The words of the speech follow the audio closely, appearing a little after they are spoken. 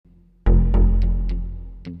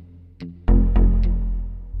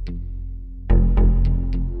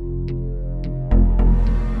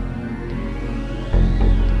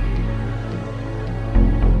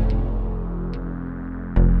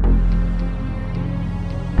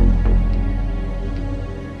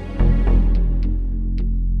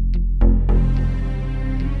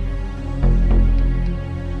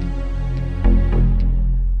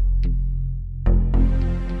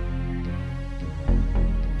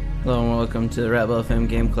Hello and welcome to the Rebel FM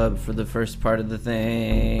Game Club for the first part of the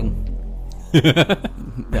thing.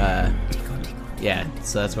 Yeah,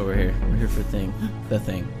 so that's what we're here. We're here for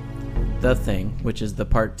The Thing, which is the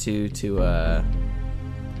part 2 to,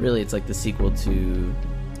 really it's like the sequel to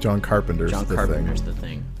John Carpenter's The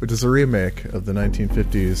Thing. Which is a remake of the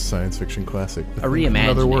 1950s science fiction classic. A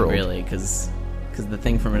reimagining, really, because the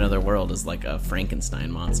Thing from Another World is like a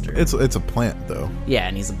Frankenstein monster. It's a plant, though. Yeah,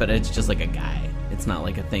 and but it's just like a guy. It's not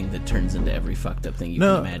like a thing that turns into every fucked up thing you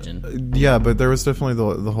can imagine. Yeah, but there was definitely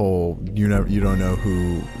the whole you don't know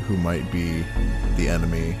who might be the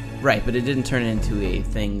enemy. Right, but it didn't turn into a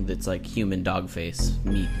thing that's like human dog face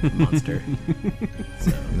meat monster.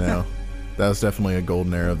 So. No. That was definitely a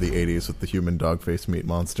golden era of the 80s with the human dog face meat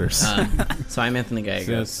monsters. So I'm Anthony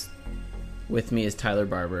Gallegos. With me is Tyler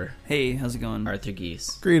Barber. Hey, how's it going? Arthur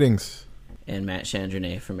Geese. Greetings. And Matt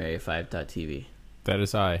Chandronay from Area5.tv. That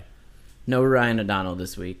is I. No Ryan O'Donnell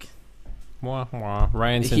this week. Mwah, mwah.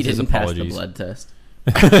 Ryan sends his apologies. He didn't pass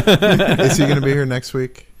the blood test. Is he going to be here next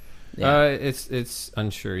week? Yeah. It's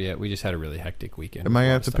unsure yet. We just had a really hectic weekend. Am I going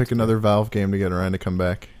to have to pick another Valve game to get Ryan to come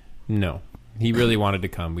back? No. He really wanted to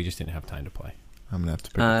come. We just didn't have time to play. I'm going to have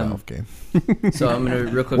to pick a Valve game. So I'm going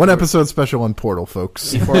to real quick... One episode special on Portal,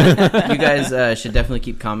 folks. You guys should definitely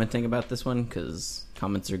keep commenting about this one, because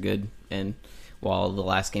comments are good. And while the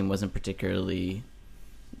last game wasn't particularly...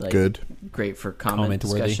 great for comment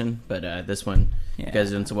discussion, but this one, you guys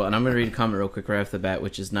are doing so well. And I'm going to read a comment real quick right off the bat,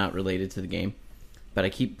 which is not related to the game, but I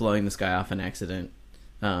keep blowing this guy off an accident.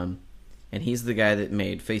 And he's the guy that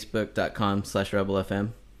made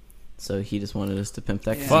Facebook.com/RebelFM. So he just wanted us to pimp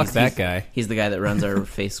that. Yeah. Fuck that guy. He's the guy that runs our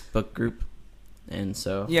Facebook group. And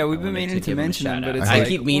so yeah, we've been meaning to mention him, but it's I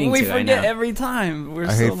keep meaning we to. forget every time.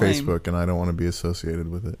 I hate Facebook, and I don't want to be associated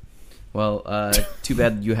with it. Well, too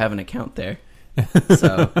bad you have an account there.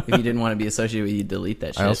 So if you didn't want to be associated with you, delete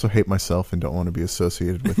that shit. I also hate myself and don't want to be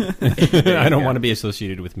associated with it. I don't want to be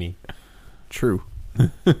associated with me. True. I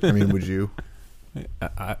mean, would you?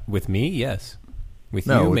 With me, yes. With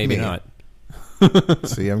no, you, with maybe me. not.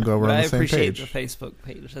 See, I'm glad we're on the same page. I appreciate the Facebook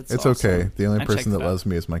page. That's it's awesome. okay. The only person that loves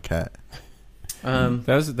me is my cat.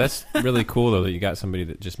 That's really cool, though, that you got somebody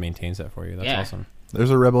that just maintains that for you. That's awesome. There's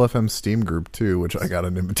a Rebel FM Steam group, too, which I got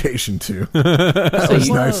an invitation to. That was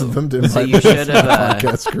nice of them to invite me to the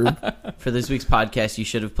podcast group. For this week's podcast, you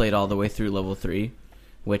should have played all the way through level 3,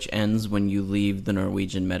 which ends when you leave the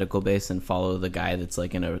Norwegian medical base and follow the guy that's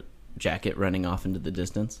like in a jacket running off into the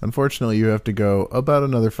distance. Unfortunately, you have to go about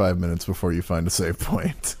another 5 minutes before you find a save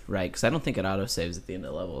point. Right, because I don't think it autosaves at the end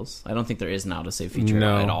of levels. I don't think there is an autosave feature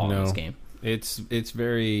at all in this game. It's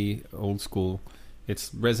very old school.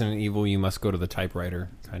 It's Resident Evil, you must go to the typewriter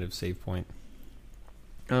kind of save point.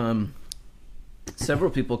 Several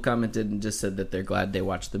people commented and just said that they're glad they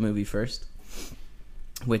watched the movie first.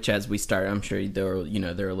 Which, as we start, I'm sure there are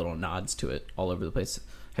little nods to it all over the place.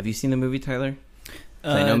 Have you seen the movie, Tyler?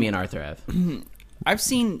 I know me and Arthur have.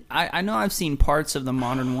 I know I've seen parts of the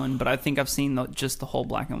modern one, but I think I've seen just the whole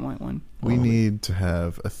black and white one. We need to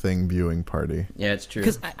have a Thing viewing party. Yeah, it's true.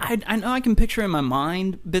 Because I know I can picture in my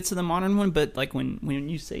mind bits of the modern one, but like when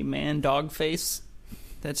you say man dog face,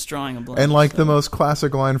 that's drawing a blank. And like the most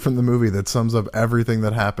classic line from the movie that sums up everything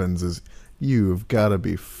that happens is, "You've got to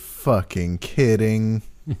be fucking kidding."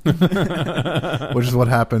 Which is what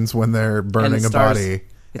happens when they're burning a body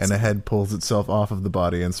and a head pulls itself off of the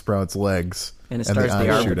body and sprouts legs and it stars the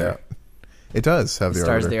eyes shoot Arbiter. out. It does have the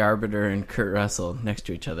Arbiter. It stars Arbiter. the Arbiter and Kurt Russell next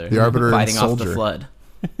to each other. The Arbiter fighting and off the Soldier. flood.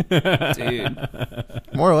 Dude.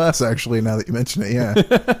 More or less, actually, now that you mention it, yeah.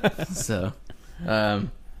 So, oh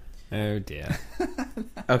dear.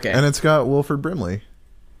 Okay. And it's got Wilford Brimley.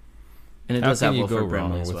 And it How does can have you go Wilford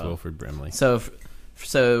wrong Brimley as with well. Wilford Brimley? So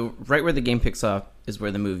right where the game picks up is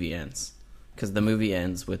where the movie ends, because the movie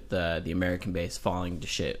ends with the American base falling to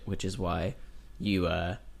shit, which is why you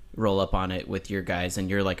roll up on it with your guys, and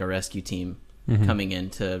you're like a rescue team coming in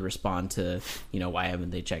to respond to, why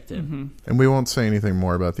haven't they checked in? Mm-hmm. And we won't say anything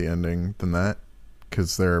more about the ending than that,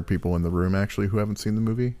 because there are people in the room, actually, who haven't seen the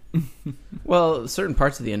movie. Well, certain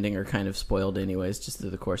parts of the ending are kind of spoiled anyways, just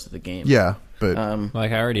through the course of the game. Yeah, but...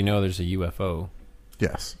 like, I already know there's a UFO.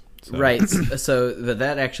 yes. So. Right, so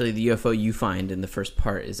that actually, the UFO you find in the first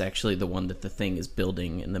part is actually the one that the Thing is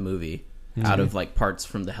building in the movie, out of like parts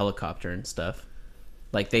from the helicopter and stuff.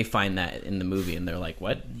 Like, they find that in the movie and they're like,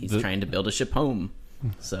 what? He's trying to build a ship home.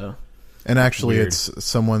 So, And actually, Weird. it's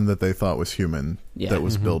someone that they thought was human that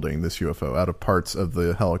was Mm-hmm. building this UFO out of parts of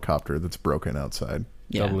the helicopter that's broken outside.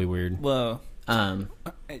 yeah. Doubly weird. Whoa. Well,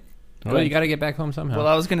 you got to get back home somehow. Well,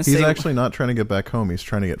 I was going to He's say... actually not trying to get back home. He's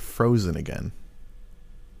trying to get frozen again.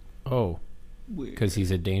 Oh. Because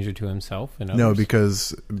he's a danger to himself and others? No,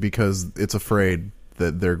 because it's afraid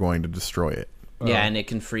that they're going to destroy it. Yeah, and it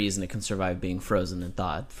can freeze and it can survive being frozen and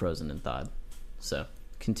thawed. So,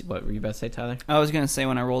 what were you about to say, Tyler? I was going to say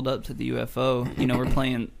when I rolled up to the UFO, we're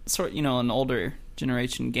playing an older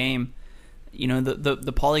generation game.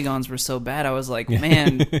 The polygons were so bad. I was like,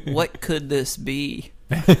 man, what could this be?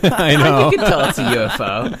 I know. You can tell it's a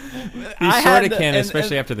UFO. You sort of can,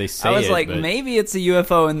 especially after they say it. I was like, maybe it's a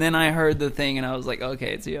UFO, and then I heard the thing, and I was like,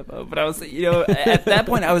 okay, it's a UFO. But I was, at that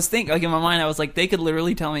point, I was thinking, like in my mind, I was like, they could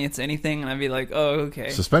literally tell me it's anything, and I'd be like, oh, okay.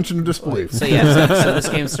 Suspension of disbelief. So so this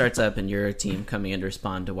game starts up, and you're a team coming in to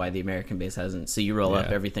respond to why the American base hasn't. So you roll up,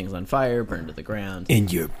 everything's on fire, burned to the ground.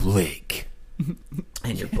 And you're Blake.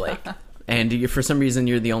 And for some reason,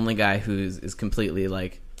 you're the only guy who is completely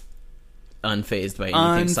like unfazed by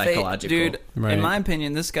anything psychological. Dude, in my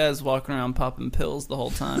opinion, this guy's walking around popping pills the whole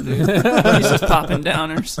time, dude. He's just popping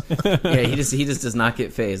downers. Yeah, he just does not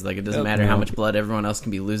get phased. Like, it doesn't matter how much blood everyone else can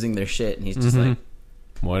be losing their shit, and he's just like,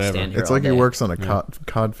 whatever. It's like he works on a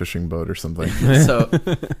cod fishing boat or something.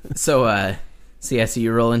 So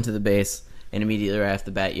you roll into the base, and immediately right off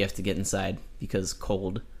the bat, you have to get inside because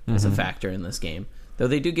cold is a factor in this game. Though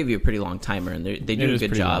they do give you a pretty long timer, and they do a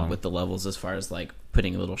good job with the levels as far as like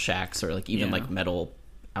putting little shacks or like even like metal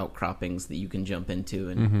outcroppings that you can jump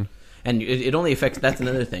into, and it only affects. That's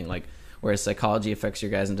another thing. Like, whereas psychology affects your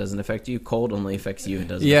guys and doesn't affect you, cold only affects you and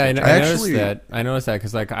doesn't. Yeah, affect I noticed that. I noticed that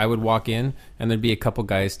because like I would walk in and there'd be a couple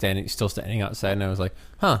guys still standing outside, and I was like,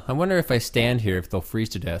 I wonder if I stand here if they'll freeze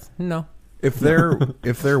to death. No. If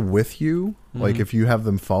they're with you, like if you have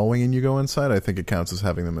them following and you go inside, I think it counts as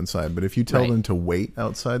having them inside. But if you tell them to wait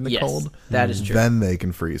outside in the cold, that is true. Then they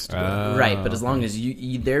can freeze to death. Right, but as long as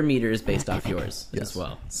their meter is based off yours as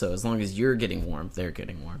well. So as long as you're getting warm, they're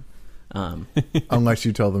getting warm. Unless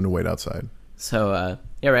you tell them to wait outside. So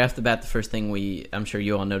right off the bat, the first thing I'm sure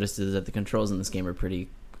you all noticed is that the controls in this game are pretty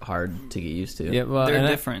hard to get used to. Yeah, well, they're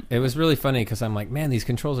different. It was really funny because I'm like, man, these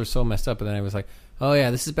controls are so messed up. And then I was like, oh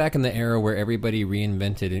yeah, this is back in the era where everybody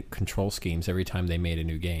reinvented control schemes every time they made a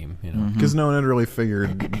new game. Because no one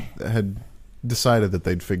had decided that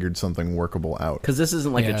they'd figured something workable out. Because this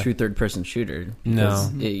isn't like a true third-person shooter. No,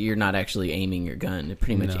 you're not actually aiming your gun. It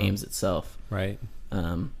pretty much aims itself. Right.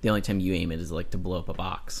 The only time you aim it is like to blow up a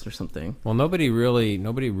box or something. Well, nobody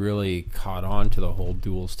really caught on to the whole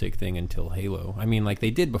dual stick thing until Halo. I mean, like they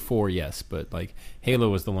did before, yes, but like Halo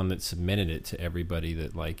was the one that submitted it to everybody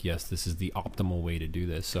that like, yes, this is the optimal way to do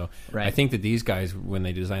this. So I think that these guys, when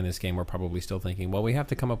they designed this game, were probably still thinking, well, we have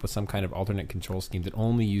to come up with some kind of alternate control scheme that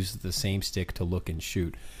only uses the same stick to look and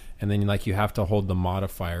shoot. And then, like, you have to hold the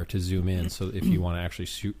modifier to zoom in, so if you want to actually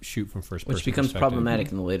shoot from first person, which becomes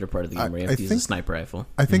problematic in the later part of the game where you have to use a sniper rifle.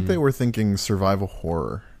 I think they were thinking survival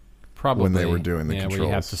horror, probably when they were doing the controls. Where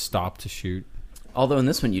you have to stop to shoot. Although in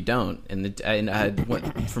this one you don't.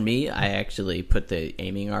 For me, I actually put the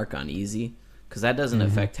aiming arc on easy because that doesn't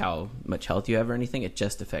affect how much health you have or anything. It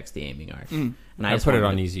just affects the aiming arc. And I put it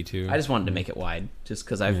on easy too. I just wanted to make it wide, just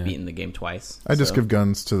because I've beaten the game twice. I just give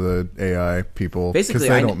guns to the AI people. Basically,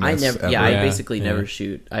 they don't miss ever. I basically never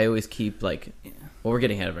shoot. I always keep like, well, we're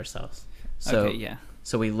getting ahead of ourselves. So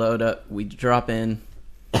so we load up, we drop in,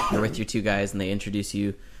 you're with your two guys, and they introduce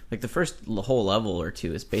you. Like the first whole level or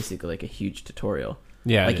two is basically like a huge tutorial.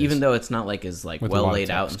 Yeah, like even though it's not like as like well laid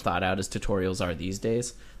out and thought out as tutorials are these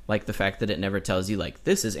days. Like the fact that it never tells you, like,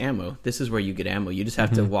 this is ammo. This is where you get ammo. You just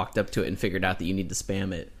have to walk up to it and figured out that you need to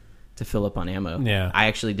spam it to fill up on ammo. Yeah. I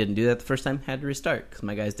actually didn't do that the first time. Had to restart because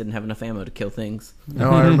my guys didn't have enough ammo to kill things. No,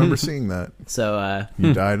 I remember seeing that. So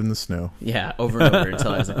you died in the snow. Yeah, over and over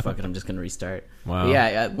until I was like, fuck it, I'm just going to restart. Wow. But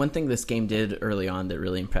yeah, one thing this game did early on that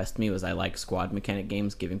really impressed me was I like squad mechanic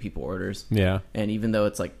games, giving people orders. Yeah. And even though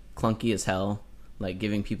it's, like, clunky as hell, like,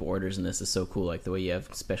 giving people orders in this is so cool. Like, the way you have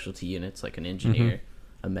specialty units, like an engineer,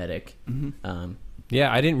 a medic.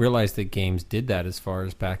 Yeah, I didn't realize that games did that as far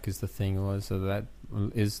as back as the thing was. So that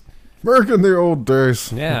is back in the old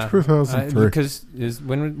days. Yeah, 2003. Because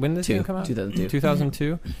when did this game come out? 2002.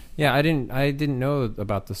 2002. Yeah, I didn't know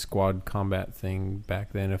about the squad combat thing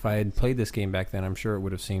back then. If I had played this game back then, I'm sure it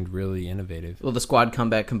would have seemed really innovative. Well, the squad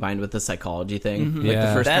combat combined with the psychology thing. Like Yeah.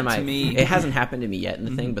 the first That time to me- it hasn't happened to me yet in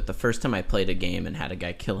the thing, but the first time I played a game and had a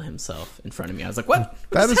guy kill himself in front of me, I was like, "What?"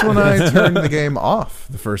 That is when I turned the game off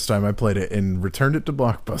the first time I played it and returned it to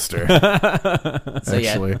Blockbuster. So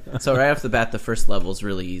Actually. so right off the bat, the first level is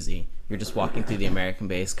really easy. You're just walking through the American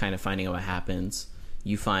base, kind of finding out what happens.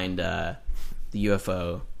 You find the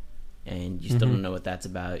UFO, and you still don't know what that's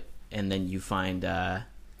about. And then you find the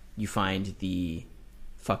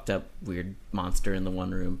fucked up weird monster in the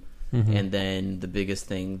one room. And then the biggest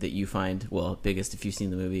thing that you find, well, biggest if you've seen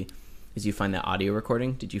the movie, is you find that audio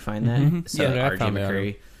recording. Did you find that? Mm-hmm. So R.J.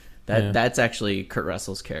 McCreary, that's actually Kurt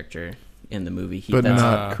Russell's character in the movie. But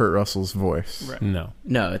not Kurt Russell's voice. Right.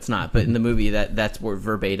 No, it's not. But in the movie, that's where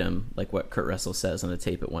verbatim, like what Kurt Russell says on the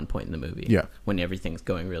tape at one point in the movie. Yeah. When everything's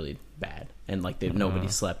going really bad and like nobody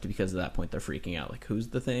slept because at that point they're freaking out. Like, who's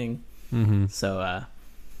the thing? Mm-hmm. So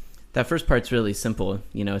that first part's really simple.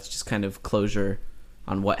 It's just kind of closure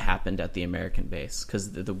on what happened at the American base,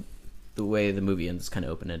 because the way the movie ends is kind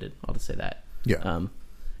of open-ended. I'll just say that. Yeah.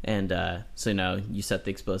 So you set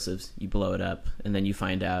the explosives, you blow it up, and then you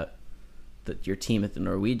find out that your team at the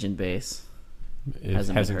Norwegian base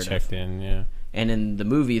hasn't checked in. Yeah. And in the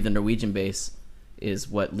movie, the Norwegian base is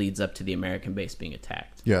what leads up to the American base being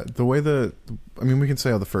attacked. Yeah, the way we can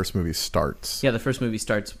say how the first movie starts. Yeah, the first movie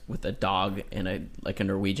starts with a dog and a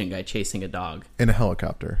Norwegian guy chasing a dog. In a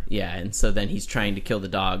helicopter. Yeah, and so then he's trying to kill the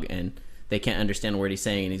dog, and they can't understand what he's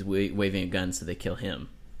saying, and he's waving a gun, so they kill him.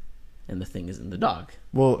 And the thing is in the dog.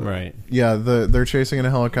 Well, right. Yeah, they're chasing in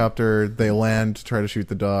a helicopter. They land to try to shoot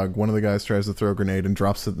the dog. One of the guys tries to throw a grenade and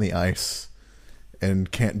drops it in the ice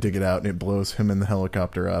and can't dig it out, and it blows him and the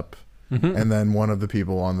helicopter up. Mm-hmm. And then one of the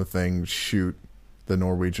people on the thing shoot the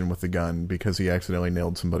Norwegian with the gun because he accidentally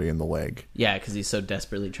nailed somebody in the leg. Yeah, because he's so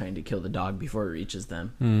desperately trying to kill the dog before it reaches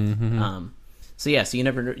them. Mm-hmm. So you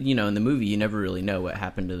never, in the movie, you never really know what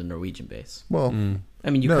happened to the Norwegian base. Well, I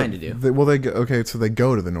mean, you kind of do. So they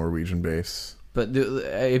go to the Norwegian base. But,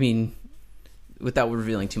 without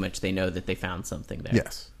revealing too much, they know that they found something there.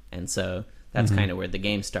 Yes. And so that's kind of where the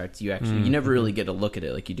game starts. You never really get a look at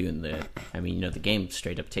it like you do in the game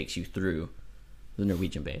straight up takes you through the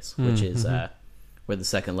Norwegian base, which is where the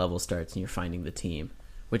second level starts, and you're finding the team.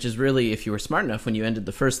 Which is really, if you were smart enough when you ended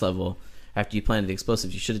the first level, after you planted the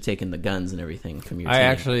explosives, you should have taken the guns and everything from your team.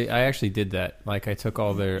 I actually did that. Like, I took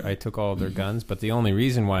all their guns, but the only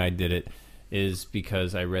reason why I did it is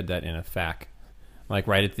because I read that in a FAQ. Like,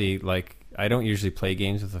 right at the, I don't usually play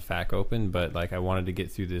games with the FAQ open, but, I wanted to get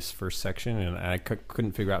through this first section, and I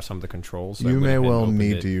couldn't figure out some of the controls. So you may well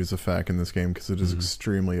need to use a FAQ in this game, because it is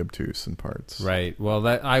extremely obtuse in parts. Right. Well,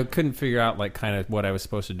 I couldn't figure out, kind of what I was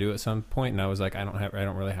supposed to do at some point, and I was like, I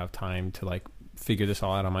don't really have time to, figure this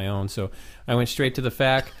all out on my own. So I went straight to the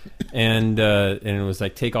FAQ, and it was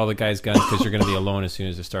like, take all the guys' guns because you're going to be alone as soon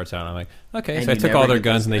as it starts out. And I'm like, okay. And so I took all their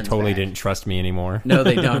guns, and they totally didn't trust me anymore. No,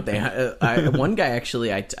 they don't. One guy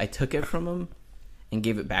actually, I took it from him and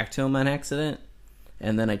gave it back to him on accident.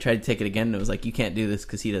 And then I tried to take it again, and it was like, you can't do this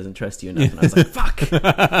because he doesn't trust you enough. And I was like, fuck!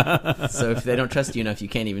 So if they don't trust you enough, you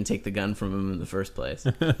can't even take the gun from him in the first place.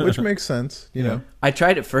 Which makes sense, you know. I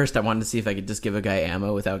tried it first. I wanted to see if I could just give a guy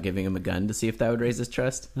ammo without giving him a gun to see if that would raise his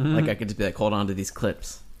trust. Mm-hmm. I could just be like, hold on to these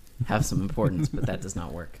clips. Have some importance, but that does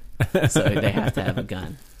not work. So they have to have a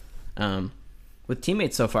gun. With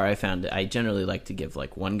teammates so far, I found I generally like to give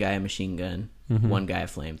one guy a machine gun, one guy a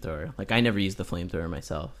flamethrower. I never use the flamethrower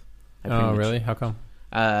myself. Oh, really? How come?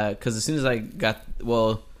 Because as soon as I got,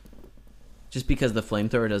 just because the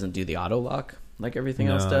flamethrower doesn't do the auto lock like everything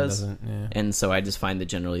else does, and so I just find that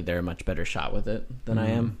generally they're a much better shot with it than I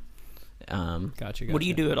am. Gotcha. What do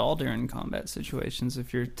you do at all during combat situations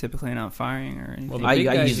if you're typically not firing or anything? Well, I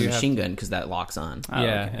use a machine gun because that locks on.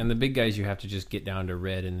 And the big guys you have to just get down to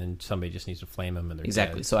red, and then somebody just needs to flame them, and they're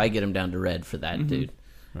dead. So I get them down to red for that dude.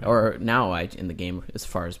 Right. Or now in the game, as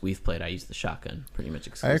far as we've played, I use the shotgun pretty much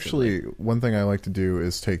exclusively. One thing I like to do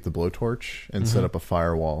is take the blowtorch and set up a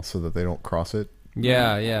firewall so that they don't cross it.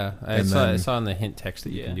 Yeah. I saw in the hint text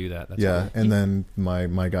that you can do that. That's then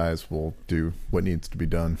my guys will do what needs to be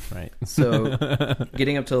done. Right. So,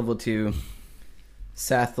 getting up to level 2,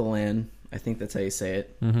 Sathalan, I think that's how you say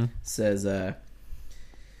it, says that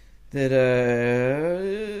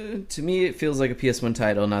to me it feels like a PS1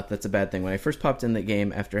 title. Not that's a bad thing. When I first popped in the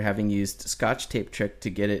game after having used Scotch Tape Trick to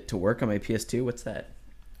get it to work on my PS2, what's that?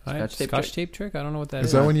 Scotch tape trick? I don't know what that is.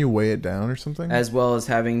 Is that when you weigh it down or something? As well as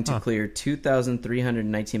having to clear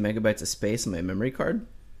 2,319 megabytes of space on my memory card.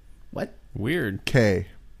 What? Weird. K,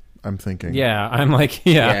 I'm thinking. Yeah, I'm like,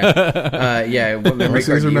 What memory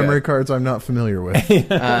card? These are memory cards I'm not familiar with.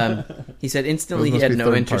 He said instantly he had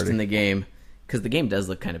no interest in the game. Because the game does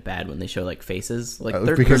look kind of bad when they show faces,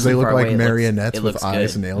 because they look like marionettes with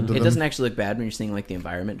eyes nailed to them. It doesn't actually look bad when you're seeing the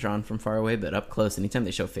environment drawn from far away, but up close, anytime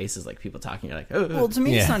they show faces like people talking, you're like, oh. Well, to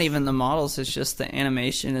me, it's not even the models; it's just the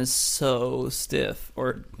animation is so stiff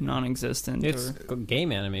or non-existent. It's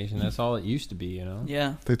game animation. That's all it used to be, you know.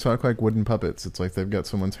 Yeah, they talk like wooden puppets. It's like they've got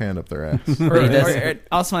someone's hand up their ass. or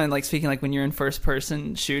also, speaking when you're in first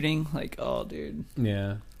person shooting, oh, dude.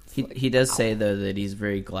 Yeah, he does say though that he's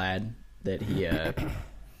very glad that he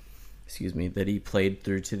that he played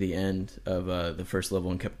through to the end of the first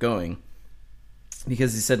level and kept going,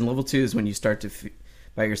 because he said in level 2 is when you start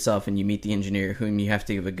by yourself and you meet the engineer whom you have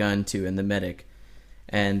to give a gun to and the medic,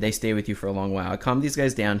 and they stay with you for a long while. I calmed these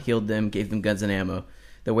guys down, healed them, gave them guns and ammo.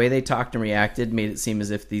 The way they talked and reacted made it seem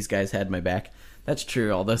as if these guys had my back. That's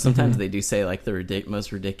true, although sometimes they do say like the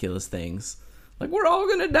most ridiculous things. Like, we're all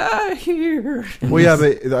going to die here. Well, yeah,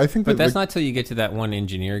 but I think But that's not till you get to that one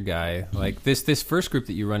engineer guy. Like, this first group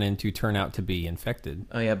that you run into turn out to be infected.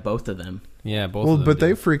 Oh, yeah, both of them. Yeah, both well, of them but do.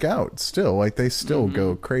 they freak out still. Like, they still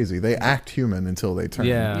go crazy. They act human until they turn.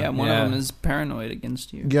 Yeah, one of them is paranoid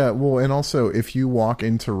against you. Yeah, well, and also, if you walk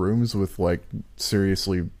into rooms with, like,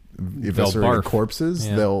 seriously eviscerated corpses,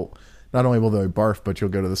 they'll... Not only will they barf, but you'll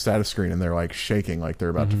go to the status screen and they're like shaking, like they're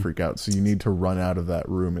about to freak out. So you need to run out of that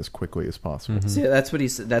room as quickly as possible. See, that's what he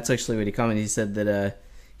said. That's actually what he commented. He said that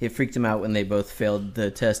it freaked him out when they both failed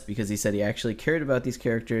the test because he said he actually cared about these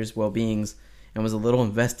characters' well-beings and was a little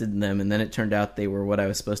invested in them. And then it turned out they were what I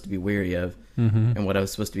was supposed to be weary of and what I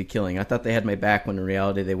was supposed to be killing. I thought they had my back when in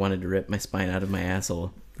reality they wanted to rip my spine out of my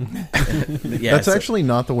asshole. That's actually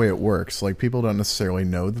not the way it works. Like, people don't necessarily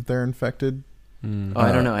know that they're infected.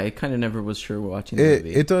 I don't know. I kind of never was sure watching the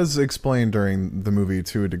movie. It does explain during the movie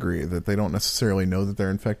to a degree that they don't necessarily know that they're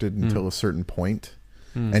infected until a certain point.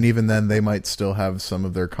 And even then, they might still have some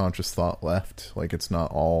of their conscious thought left. Like, it's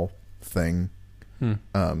not all thing.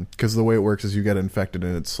 Because the way it works is you get infected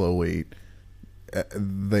and it slowly...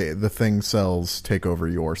 the thing cells take over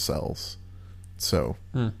your cells. So,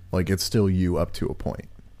 like, it's still you up to a point.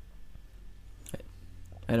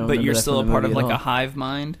 I don't. But you're still a part of, like, a hive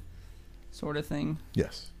mind? Sort of thing.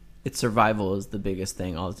 Yes. It's survival is the biggest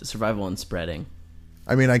thing. Survival and spreading.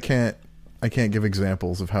 I mean, I can't give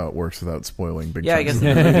examples of how it works without spoiling big. Yeah, I guess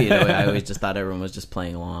in the movie, I always just thought everyone was just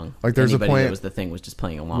playing along. Like, there's Anybody a point that was the thing was just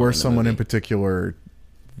playing along. Where someone in particular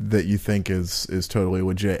that you think is totally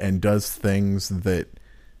legit and does things that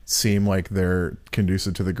seem like they're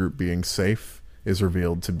conducive to the group being safe is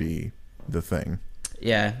revealed to be the thing.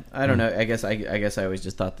 Yeah, I don't know. I guess I always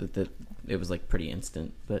just thought that it was like pretty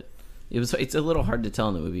instant, but. It's a little hard to tell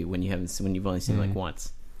in the movie when you've only seen it like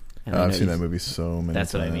once. And I've seen that movie so many times.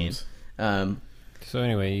 That's what I mean. So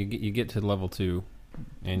anyway, you get to level 2,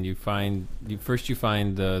 and you find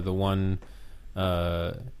the one.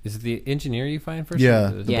 Is it the engineer you find first? Yeah,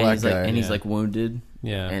 the black guy. He's like wounded.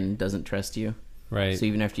 Yeah, and doesn't trust you. Right. So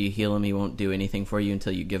even after you heal him, he won't do anything for you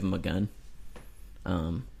until you give him a gun.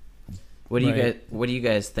 What do you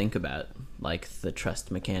guys think about like the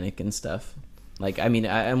trust mechanic and stuff? Like, I mean,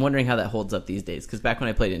 I'm wondering how that holds up these days. Because back when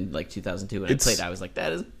I played in, like, 2002, I was like,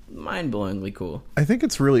 that is mind-blowingly cool. I think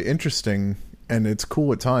it's really interesting, and it's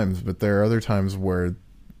cool at times, but there are other times where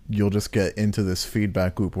you'll just get into this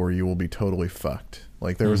feedback loop where you will be totally fucked.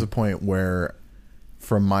 Like, there was a point where,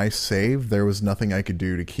 from my save, there was nothing I could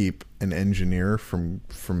do to keep an engineer from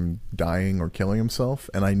dying or killing himself,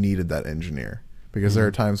 and I needed that engineer. Because there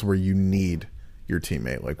are times where you need... your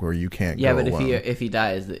teammate, like where you can't go alone. If he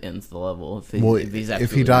dies, it ends the level. If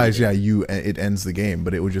he dies, it ends the game,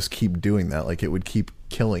 but it would just keep doing that. Like, it would keep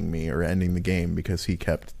killing me or ending the game because he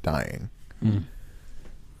kept dying.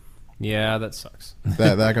 Yeah, that sucks.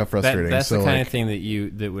 That got frustrating. That's the kind of thing that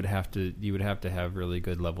you would have to have really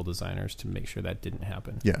good level designers to make sure that didn't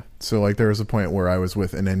happen. Yeah. So like there was a point where I was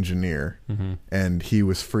with an engineer and he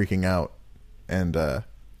was freaking out,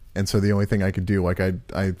 and so the only thing I could do, like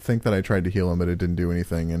I think that I tried to heal him, but it didn't do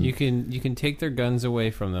anything. And you can take their guns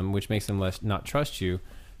away from them, which makes them not trust you,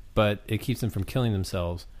 but it keeps them from killing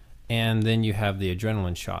themselves. And then you have the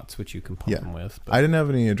adrenaline shots, which you can pump them with. But... I didn't have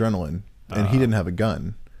any adrenaline, and he didn't have a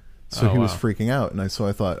gun, so he was freaking out. And so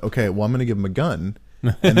I thought, okay, well, I'm going to give him a gun,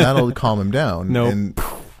 and that'll calm him down.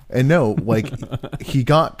 And no, like, he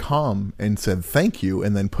got calm and said thank you,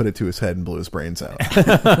 and then put it to his head and blew his brains out.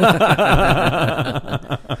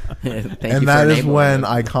 And that is when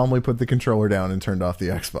I calmly put the controller down and turned off the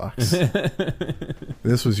Xbox.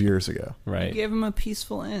 This was years ago. Right. You gave him a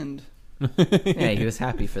peaceful end. Yeah, he was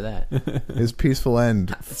happy for that. His peaceful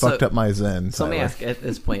end fucked up my zen. So let me ask, at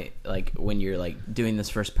this point, like, when you're like doing this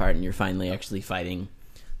first part and you're finally actually fighting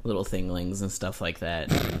little thinglings and stuff like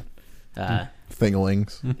that...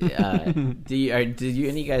 Thinglings. Did any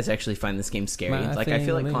of you guys actually find this game scary? I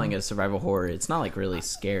feel like calling it a survival horror. It's not like really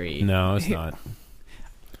scary. No, it's not.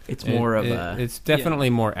 It's more of it's definitely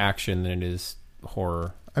more action than it is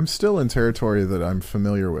horror. I'm still in territory that I'm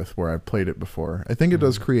familiar with, where I've played it before. I think it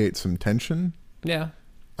does create some tension. Yeah.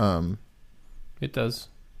 It does.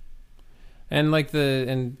 And like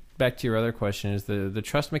and back to your other question is the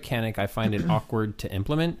trust mechanic. I find it awkward to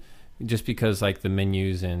implement. just because like the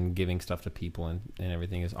menus and giving stuff to people and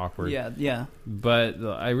everything is awkward. Yeah. But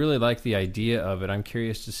I really like the idea of it. I'm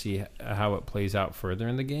curious to see how it plays out further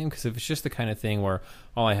in the game, because if it's just the kind of thing where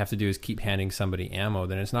all I have to do is keep handing somebody ammo,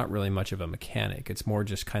 then it's not really much of a mechanic. It's more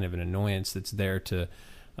just kind of an annoyance that's there to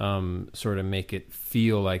sort of make it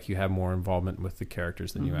feel like you have more involvement with the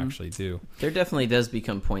characters than you actually do. There definitely does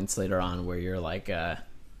become points later on where you're like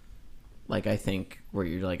I think where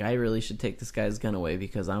you're like, I really should take this guy's gun away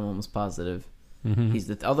because I'm almost positive he's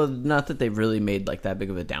although not that they've really made like that big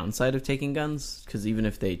of a downside of taking guns, because even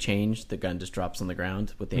if they change, the gun just drops on the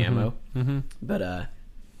ground with the ammo. But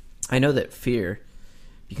I know that fear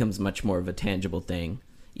becomes much more of a tangible thing,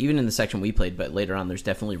 even in the section we played, but later on there's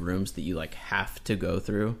definitely rooms that you like have to go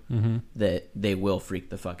through that they will freak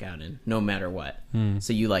the fuck out in no matter what.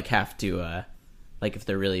 So you like have to like if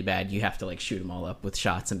they're really bad, you have to like shoot them all up with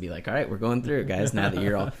shots and be like, all right, we're going through it, guys. Now that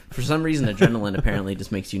you're all, for some reason, adrenaline apparently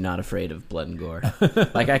just makes you not afraid of blood and gore.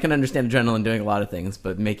 Like I can understand adrenaline doing a lot of things,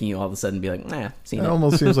 but making you all of a sudden be like, nah, seen it. It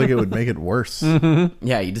almost seems like it would make it worse.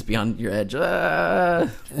 Yeah, you just be on your edge.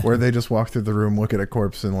 Where they just walk through the room, look at a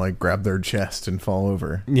corpse, and like grab their chest and fall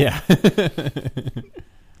over. Yeah.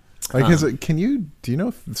 Like, do you know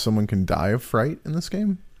if someone can die of fright in this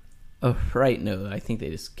game? Oh, right. No, I think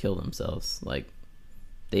they just kill themselves. Like,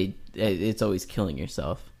 it's always killing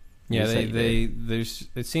yourself. Yeah, there's.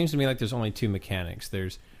 It seems to me like there's only two mechanics.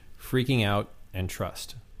 There's freaking out and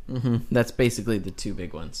trust. That's basically the two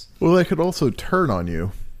big ones. Well, they could also turn on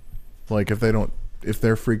you. Like if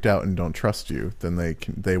they're freaked out and don't trust you, then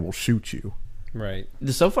they will shoot you. Right.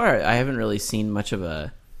 So far, I haven't really seen much of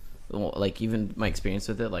a, like, even my experience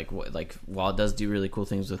with it. Like while it does do really cool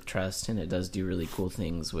things with trust and it does do really cool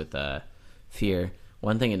things with fear,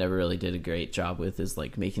 one thing it never really did a great job with is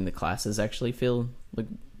like making the classes actually feel like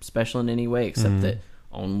special in any way, except that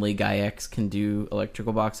only Guy X can do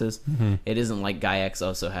electrical boxes. It isn't like Guy X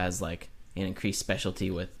also has like an increased specialty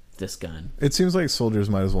with this gun. It seems like soldiers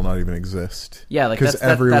might as well not even exist. Yeah, like because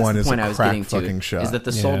everyone that's the point is a I was crack getting fucking to, shot. is that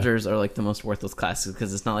the soldiers are like the most worthless classes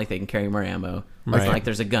because it's not like they can carry more ammo. Right. It's not like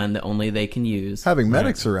there's a gun that only they can use. Having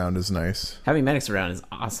medics around is nice. Having medics around is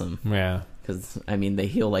awesome. Yeah. Because, I mean, they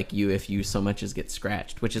heal like you if you so much as get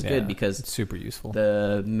scratched, which is good because it's super useful.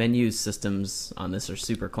 The menu systems on this are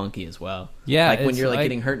super clunky as well. Yeah. Like when you're like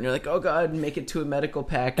getting hurt and you're like, oh god, make it to a medical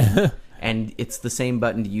pack. And it's the same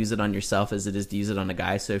button to use it on yourself as it is to use it on a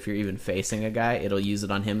guy. So if you're even facing a guy, it'll use it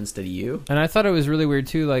on him instead of you. And I thought it was really weird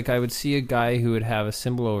too. Like I would see a guy who would have a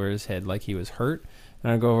symbol over his head like he was hurt.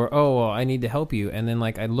 And I'd go over, oh, well, I need to help you. And then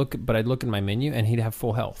like I'd look in my menu and he'd have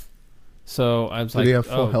full health. So I was like, did he have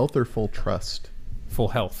full health or full trust? Full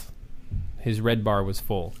health. His red bar was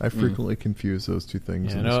full. I frequently confuse those two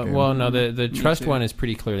things. Yeah, in this game. Well, no, the trust one is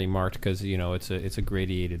pretty clearly marked because it's a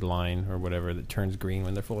gradiated line or whatever that turns green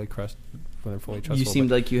when they're fully trustful. You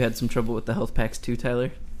seemed like you had some trouble with the health packs too,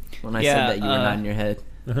 Tyler. When I said that, you were nodding your head.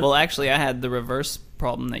 Well, actually, I had the reverse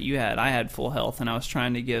problem that you had. I had full health, and I was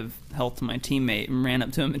trying to give health to my teammate, and ran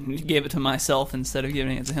up to him and gave it to myself instead of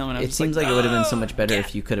giving it to him. And it seems like it would have been so much better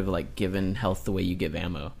if you could have like given health the way you give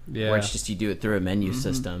ammo, where it's just you do it through a menu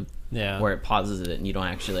system, where it pauses it, and you don't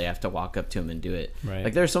actually have to walk up to him and do it. Right.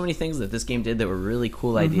 Like there are so many things that this game did that were really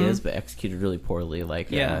cool ideas, but executed really poorly.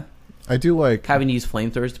 Like I do like having to use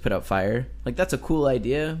flamethrowers to put out fire. Like that's a cool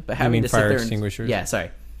idea, but having to sit there extinguishers? Yeah,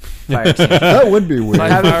 sorry. Fire extinguisher. That would be weird.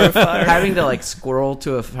 Having to like squirrel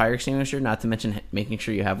to a fire extinguisher, not to mention making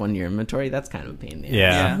sure you have one in your inventory, that's kind of a pain in the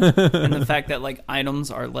ass. And the fact that like items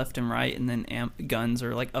are left and right and then guns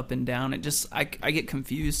are like up and down, it just I get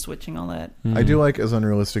confused switching all that. I do like, as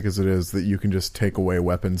unrealistic as it is, that you can just take away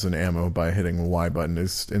weapons and ammo by hitting the Y button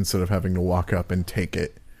instead of having to walk up and take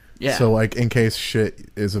it. Yeah. So like in case shit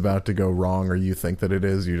is about to go wrong or you think that it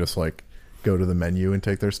is, you just like go to the menu and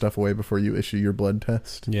take their stuff away before you issue your blood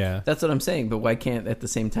test. Yeah. That's what I'm saying, but why can't, at the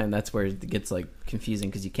same time, that's where it gets like confusing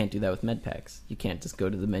because you can't do that with med packs. You can't just go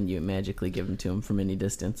to the menu and magically give them to them from any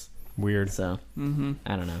distance. Weird. So, I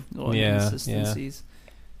don't know. Well, inconsistencies.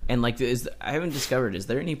 And like, I haven't discovered, is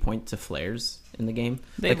there any point to flares in the game?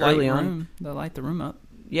 They like light early on, they light the room up.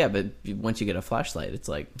 Yeah, but once you get a flashlight, it's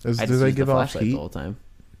like, do they give off heat the whole time?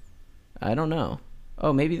 I don't know.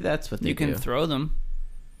 Oh, maybe that's what they do. You can throw them.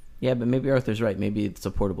 Yeah, but maybe Arthur's right. Maybe it's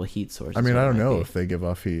a portable heat source. I mean, I don't know if they give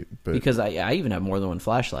off heat, but because I even have more than one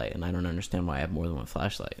flashlight, and I don't understand why I have more than one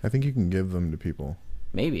flashlight. I think you can give them to people.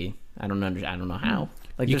 Maybe I don't know how.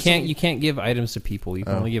 Like you can't give items to people. You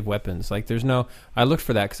can only give weapons. Like there's no. I looked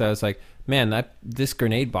for that because I was like, man, this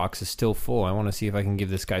grenade box is still full. I want to see if I can give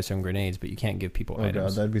this guy some grenades, but you can't give people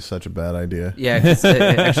items. God, that'd be such a bad idea. Yeah, because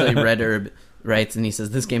actually Red Herb writes, and he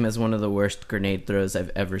says, this game has one of the worst grenade throws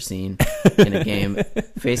I've ever seen in a game.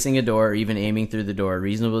 Facing a door or even aiming through the door,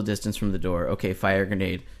 reasonable distance from the door. Okay, fire a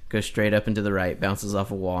grenade. Goes straight up and to the right, bounces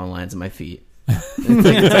off a wall and lands on my feet.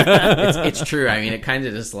 It's true. I mean, it kind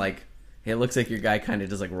of just like, it looks like your guy kind of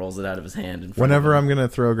just like rolls it out of his hand. Whenever I'm going to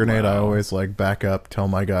throw a grenade, I always like back up, tell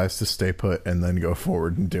my guys to stay put, and then go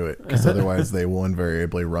forward and do it. Because otherwise they will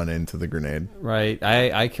invariably run into the grenade. Right.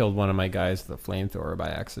 I killed one of my guys with a flamethrower by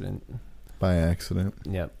accident. By accident?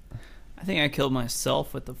 Yep. I think I killed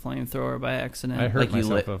myself with the flamethrower by accident. I hurt like myself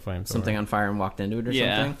you lit with a flamethrower. something on fire and walked into it or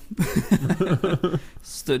something?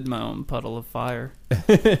 Stood my own puddle of fire.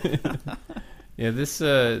 Yeah, this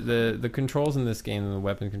the controls in this game and the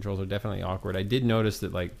weapon controls are definitely awkward. I did notice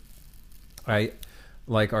that, like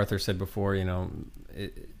Arthur said before,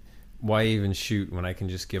 why even shoot when I can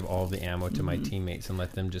just give all the ammo to my teammates and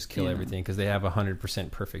let them just kill everything, because they have 100%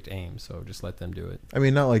 perfect aim, so just let them do it. I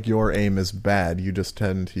mean, not like your aim is bad. You just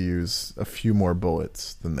tend to use a few more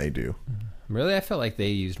bullets than they do. Really? I felt like they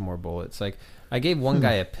used more bullets. Like, I gave one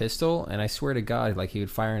guy a pistol, and I swear to God, like, he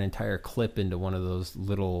would fire an entire clip into one of those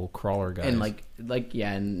little crawler guys. And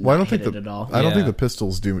and well, I not don't think hit it at all. I don't think the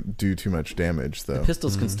pistols do too much damage, though. The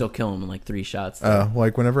pistols can still kill him in like 3 shots.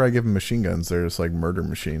 Like whenever I give them machine guns, they're just like murder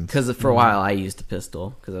machines. Because for a while I used a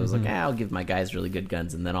pistol because I was like, I'll give my guys really good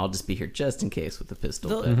guns, and then I'll just be here just in case with the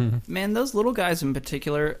pistol. Man, those little guys in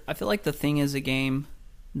particular, I feel like The Thing is a game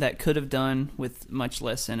that could have done with much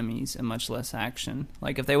less enemies and much less action.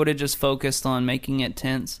 Like, if they would have just focused on making it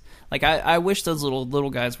tense. Like, I wish those little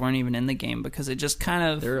guys weren't even in the game, because it just kind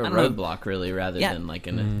of... They're a roadblock, really, rather than like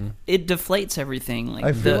it deflates everything. Like,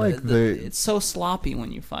 I feel it's so sloppy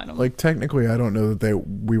when you fight them. Like, technically, I don't know that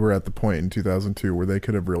we were at the point in 2002 where they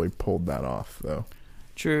could have really pulled that off, though.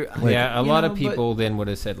 True. Yeah, a lot of people then would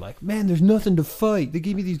have said, like, man, there's nothing to fight. They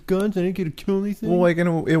gave me these guns, I didn't get to kill anything. Well, like,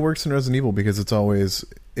 and it works in Resident Evil because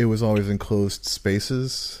it was always enclosed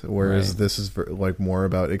spaces, whereas this is like more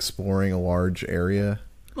about exploring a large area.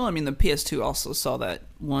 Well, I mean, the PS2 also saw that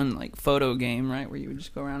one like photo game, right, where you would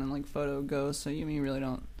just go around and like photo go. So you really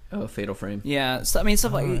don't. Oh, Fatal Frame. Yeah, so I mean,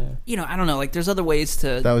 stuff like I don't know. Like, there's other ways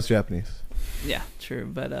to. That was Japanese. Yeah, true,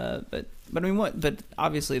 but I mean, but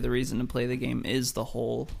obviously the reason to play the game is the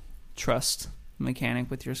whole trust mechanic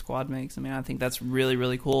with your squad mates. I mean, I think that's really,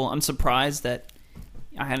 really cool. I'm surprised that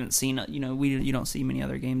I haven't seen, you don't see many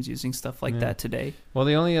other games using stuff like that today. Well,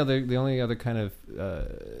 the only other kind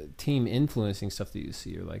of team influencing stuff that you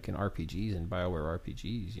see are like in RPGs and BioWare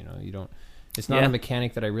RPGs. You don't. It's not a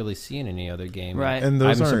mechanic that I really see in any other game. Right. And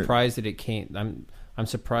I'm surprised that it came. I'm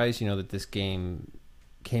surprised, that this game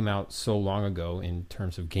came out so long ago in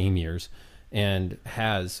terms of game years, and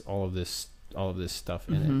has all of this stuff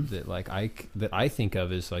in it that I think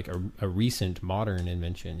of as like a recent modern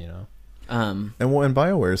invention. And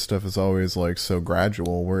BioWare stuff is always like so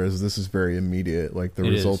gradual, whereas this is very immediate. Like the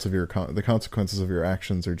results of the consequences of your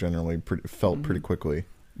actions are generally felt pretty quickly.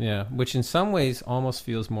 Yeah, which in some ways almost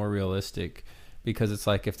feels more realistic, because it's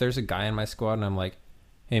like if there's a guy in my squad and I'm like,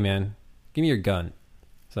 "Hey man, give me your gun,"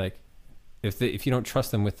 it's like if you don't trust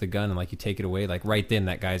them with the gun and like you take it away, like right then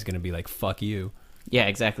that guy's gonna be like, "Fuck you." Yeah,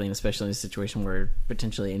 exactly, and especially in a situation where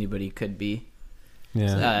potentially anybody could be.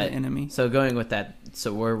 Yeah, the enemy. So going with that,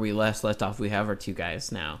 so where we left off, we have our 2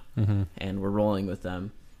 guys now, and we're rolling with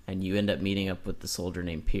them, and you end up meeting up with the soldier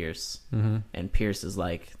named Pierce, and Pierce is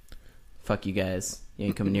like, "Fuck you guys, you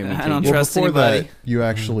ain't coming near me." I don't trust anybody. That, you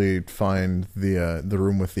actually find the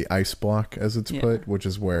room with the ice block, as it's put, which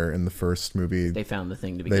is where in the first movie they found the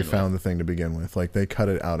thing to begin with. Like they cut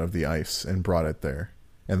it out of the ice and brought it there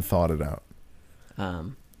and thawed it out.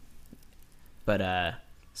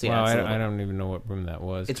 So yeah, I don't even know what room that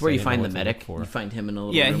was. It's where you find the medic. You find him in a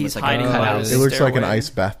little room. He's with hiding. It looks like an ice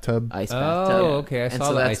bathtub. Oh, okay. I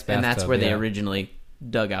saw the ice bathtub. And that's where they originally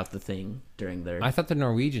dug out the thing during their... I thought the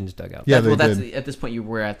Norwegians dug out. Yeah, they did. At this point, you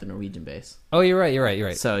were at the Norwegian base. Oh, you're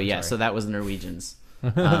right. So yeah, so that was the Norwegians.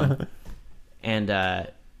 So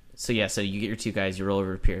you get your 2 guys. You roll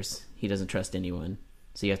over to Pierce. He doesn't trust anyone.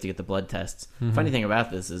 So you have to get the blood tests. Funny thing about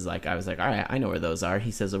this is, like, I was like, all right, I know where those are.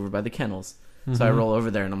 He says over by the kennels. So I roll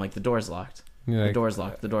over there and I'm like, the door's locked. The door's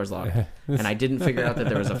locked. And I didn't figure out that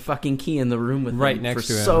there was a fucking key in the room with right him next for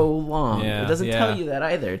to him. So long. It doesn't tell you that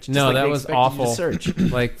either. It's just like that they was expect awful. You to search.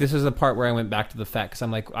 Like, this is the part where I went back to the fact, because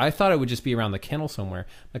I'm like, I thought it would just be around the kennel somewhere.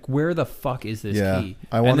 Like, where the fuck is this key?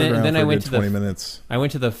 I wandered around for a good 20 minutes. I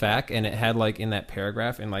went to the fact, and it had, like, in that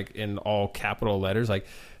paragraph, and like in all capital letters, like,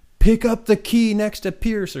 pick up the key next to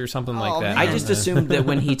Pierce or something like that. I just assumed that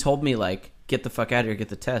when he told me, like, get the fuck out of here, get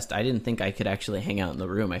the test, I didn't think I could actually hang out in the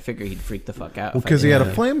room. I figured he'd freak the fuck out. Well, because he had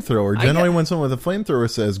a flamethrower. Generally, when someone with a flamethrower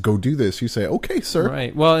says, go do this, you say, okay, sir.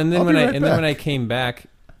 Right. Well, and then when I came back,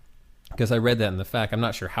 because I read that in the fact, I'm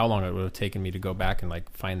not sure how long it would have taken me to go back and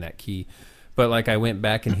like find that key. But like I went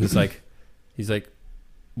back and he's like,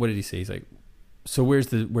 what did he say? He's like, so where's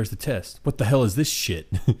the test? What the hell is this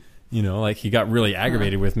shit? You know, like he got really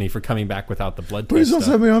aggravated with me for coming back without the blood test. Please don't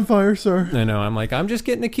set me on fire, sir. I know. I'm like, I'm just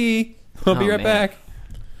getting a key. I'll be right back.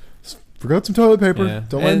 Forgot some toilet paper. Yeah.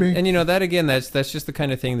 Don't mind me. And you know, that again, that's just the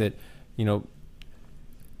kind of thing that, you know,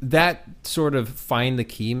 that sort of find the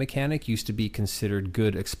key mechanic used to be considered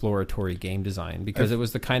good exploratory game design because it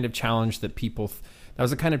was the kind of challenge that that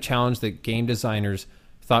was the kind of challenge that game designers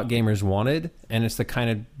thought gamers wanted, and it's the kind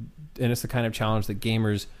of challenge that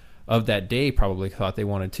gamers of that day probably thought they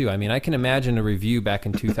wanted too. I mean, I can imagine a review back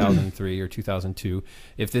in 2003 or 2002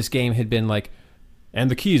 if this game had been like, and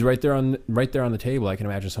the key's right there on the table. I can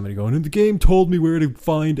imagine somebody going, and the game told me where to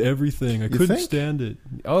find everything. I couldn't stand it.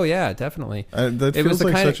 Oh yeah, definitely. That feels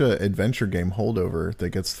like such an adventure game holdover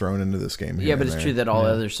that gets thrown into this game. Yeah, but it's true that all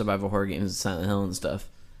other survival horror games, Silent Hill and stuff,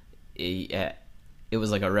 it was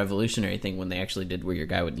like a revolutionary thing when they actually did where your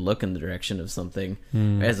guy would look in the direction of something,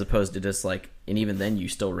 as opposed to just like, and even then you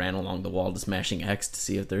still ran along the wall just smashing X to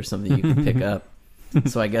see if there's something you could pick up.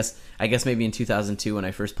 So I guess maybe in 2002 when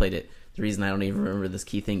I first played it, the reason I don't even remember this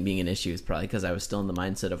key thing being an issue is probably because I was still in the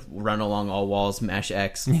mindset of run along all walls, mash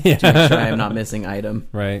X to make sure I'm not missing item.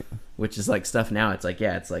 Right. Which is like stuff now. It's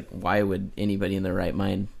like, why would anybody in their right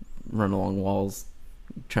mind run along walls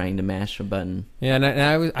trying to mash a button? Yeah,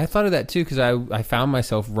 and I thought of that too because I found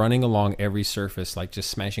myself running along every surface, like just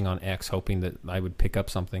smashing on X, hoping that I would pick up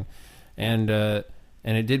something. And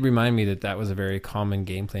it did remind me that was a very common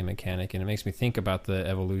gameplay mechanic, and it makes me think about the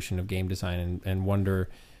evolution of game design and wonder,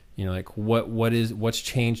 you know, like what's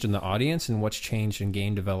changed in the audience and what's changed in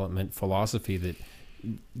game development philosophy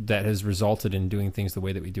that has resulted in doing things the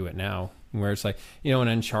way that we do it now. Where it's like, you know, in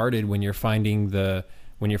Uncharted, when you're finding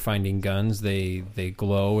guns, they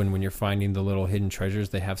glow, and when you're finding the little hidden treasures,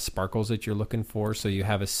 they have sparkles that you're looking for. So you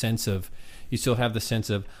still have the sense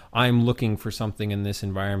of I'm looking for something in this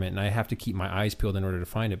environment, and I have to keep my eyes peeled in order to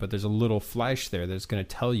find it. But there's a little flash there that's going to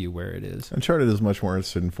tell you where it is. Uncharted is much more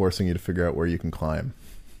interested in forcing you to figure out where you can climb.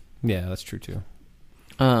 Yeah, that's true too.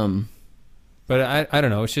 But I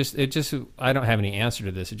don't know. It just I don't have any answer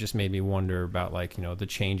to this. It just made me wonder about, like, you know, the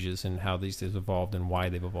changes and how these things evolved and why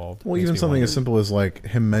they've evolved. Well, even something as simple as like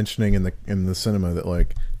him mentioning in the cinema that,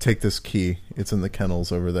 like, take this key, it's in the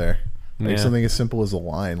kennels over there. Like something as simple as a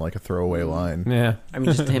line, like a throwaway line. Yeah. I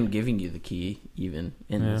mean, just him giving you the key, even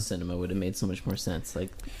in the cinema, would have made so much more sense.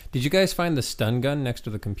 Like, did you guys find the stun gun next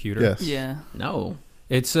to the computer? Yes. Yeah. No.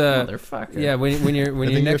 It's motherfucker. Yeah, when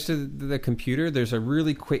you're next to the computer, there's a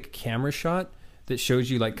really quick camera shot that shows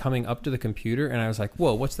you, like, coming up to the computer, and I was like,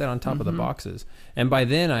 whoa, what's that on top of the boxes? And by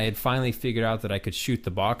then I had finally figured out that I could shoot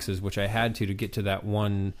the boxes, which I had to get to that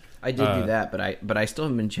one. I did do that, but I still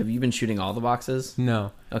haven't been. Have you been shooting all the boxes?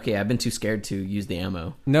 No. Okay, I've been too scared to use the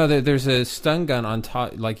ammo. No, there's a stun gun on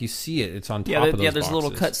top. Like, you see it. It's on top of those there's boxes. a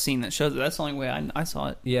little cut scene that shows it. That's the only way I saw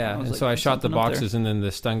it. Yeah, and like, so I shot the boxes, and then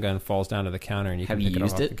the stun gun falls down to the counter, and you can pick it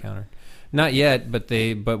off the counter. Not yet, but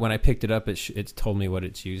when I picked it up, it told me what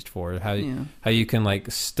it's used for. How you can,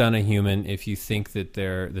 like, stun a human if you think that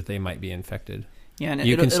they might be infected. Yeah, and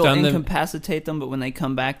it'll incapacitate them, but when they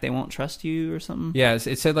come back, they won't trust you or something. Yeah,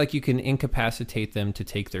 it said, like, you can incapacitate them to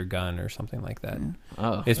take their gun or something like that. Yeah.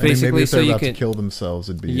 Oh, it's basically maybe if they're about to kill themselves,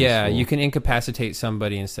 it'd be useful. You can incapacitate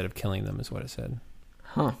somebody instead of killing them, is what it said.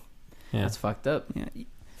 Huh? Yeah, that's fucked up. Yeah,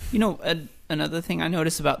 you know, another thing I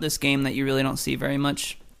noticed about this game that you really don't see very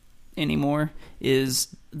much anymore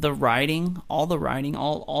is the writing, all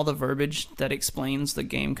the verbiage that explains the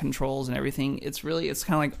game controls and everything. It's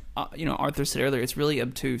kind of like, you know, Arthur said earlier, it's really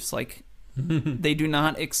obtuse. Like, they do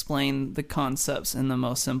not explain the concepts in the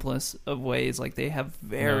most simplest of ways. Like, they have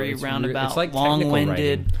very roundabout, it's like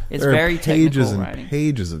long-winded. It's there very pages and writing.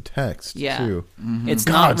 Pages of text too. Mm-hmm. It's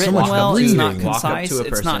not written well. It's not concise.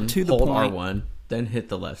 It's not to the point. Hold R1, then hit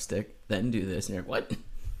the left stick, then do this, and you're like, what?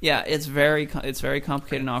 Yeah, it's very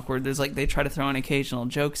complicated and awkward. There's, like, they try to throw in occasional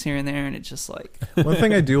jokes here and there, and it's just like. One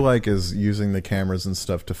thing I do like is using the cameras and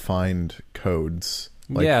stuff to find codes,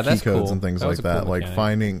 like key codes and things like that. Like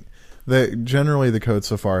finding generally the codes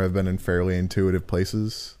so far have been in fairly intuitive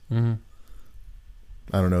places. Mm-hmm.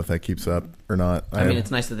 I don't know if that keeps up or not. I mean, it's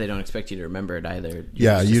nice that they don't expect you to remember it either.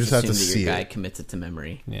 You just have to see your it. Guy commits it to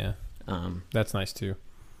memory. Yeah, that's nice too.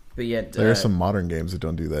 But yet, there are some modern games that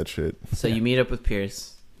don't do that shit. So you meet up with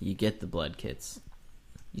Pierce. You get the blood kits.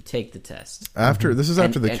 You take the test. After this is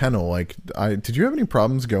after the kennel. Like, did you have any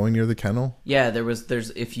problems going near the kennel? Yeah,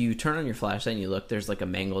 there's if you turn on your flashlight and you look, there's like a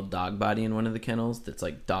mangled dog body in one of the kennels that's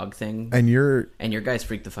like dog thing. And your guys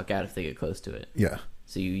freak the fuck out if they get close to it. Yeah.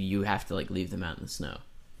 So you have to like leave them out in the snow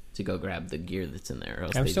to go grab the gear that's in there. Or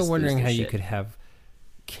else I'm still wondering how you could have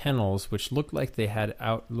kennels which looked like they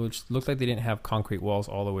didn't have concrete walls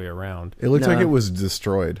all the way around. It looked like it was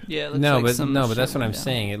destroyed. Yeah. But that's what I'm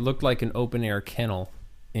saying. It looked like an open air kennel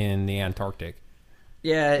in the Antarctic.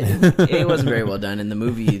 Yeah, it wasn't very well done. In the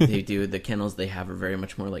movie, the kennels they have are very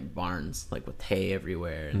much more like barns, like with hay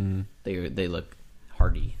everywhere, and they look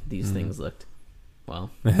hardy. These things looked,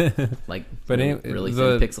 well, like really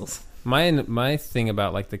thin pixels. My thing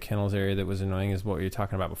about like the kennels area that was annoying is what you were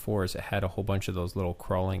talking about before. Is it had a whole bunch of those little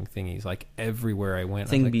crawling thingies like everywhere I went.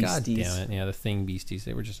 Thing I was like, beasties. God damn it! Yeah, the thing beasties.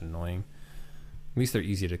 They were just annoying. At least they're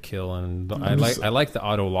easy to kill, and I like the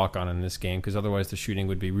auto lock on in this game because otherwise the shooting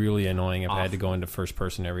would be really annoying if I had to go into first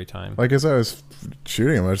person every time. Like as I was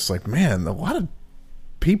shooting them, I was just like, man, a lot of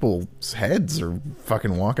people's heads are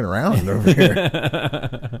fucking walking around over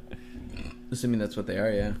here. Assuming that's what they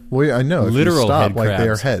are, yeah. Well, yeah, I know. If Literal you stop, head like crabs. they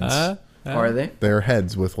are heads. Are they? They are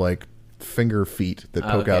heads with like finger feet that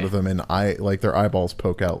poke out of them, and like their eyeballs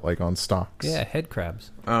poke out like on stalks. Yeah, head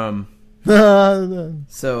crabs. So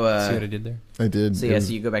see what I did there? I did. So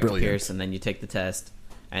so you go back to Pierce, and then you take the test,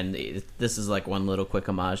 and this is like one little quick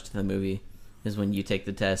homage to the movie. Is when you take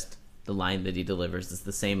the test, the line that he delivers is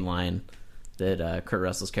the same line that Kurt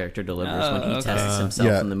Russell's character delivers when he tests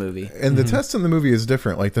himself in the movie. And the test in the movie is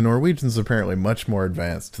different. Like the Norwegian's apparently much more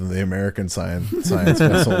advanced than the American science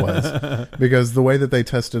vessel was, because the way that they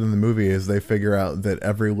tested in the movie is they figure out that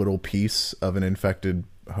every little piece of an infected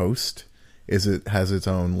host has its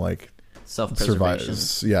own like self-preservation.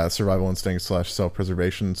 Survival instinct /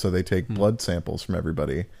 self-preservation. So they take blood samples from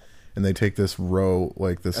everybody, and they take this row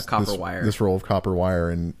like this roll of copper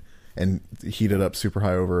wire and heat it up super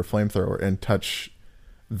high over a flamethrower and touch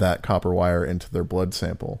that copper wire into their blood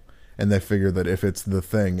sample. And they figure that if it's the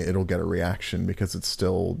thing, it'll get a reaction because it's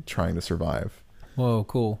still trying to survive. Whoa,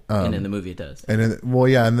 cool. And in the movie it does. And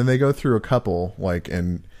then they go through a couple, like,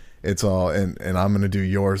 and it's all, and I'm going to do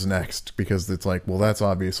yours next because it's like, well, that's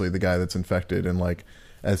obviously the guy that's infected. And like,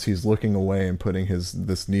 as he's looking away and putting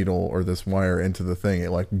this needle or this wire into the thing,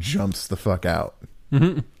 it like jumps the fuck out.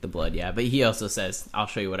 The blood, yeah. But he also says, I'll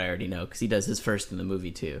show you what I already know, because he does his first in the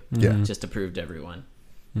movie too. Yeah. Just to prove to everyone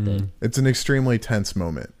that it's an extremely tense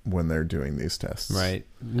moment when they're doing these tests. Right.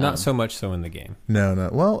 Not so much so in the game. No.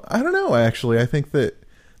 Well, I don't know, actually. I think that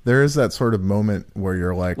there is that sort of moment where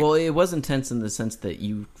you're like... Well, it was intense in the sense that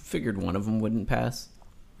you figured one of them wouldn't pass,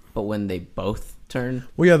 but when they both turn...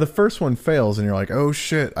 Well, yeah, the first one fails, and you're like, oh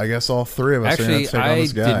shit, I guess all three of us are going to take on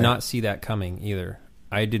this guy. I did not see that coming either.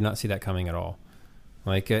 I did not see that coming at all.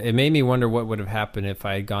 Like, it made me wonder what would have happened if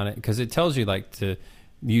I had gone it, because it tells you, like, to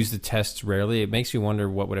use the tests rarely. It makes you wonder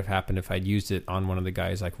what would have happened if I'd used it on one of the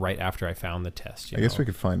guys, like, right after I found the test. I guess we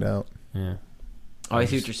could find out. Yeah. Oh, I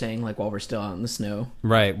see what you're saying, like, while we're still out in the snow.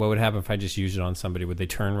 Right. What would happen if I just used it on somebody? Would they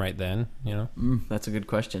turn right then, you know? That's a good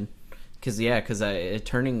question. Because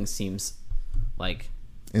turning seems like...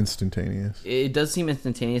 instantaneous. It does seem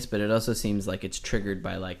instantaneous, but it also seems like it's triggered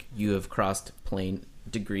by, like, you have crossed plane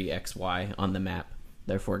degree XY on the map.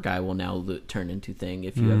 Therefore, guy will now turn into thing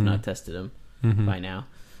if you have not tested him by now.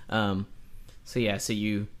 So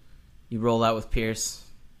you roll out with Pierce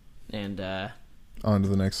and on to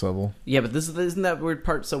the next level. Yeah, but isn't that weird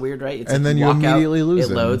part so weird, right? It's and like then you immediately lose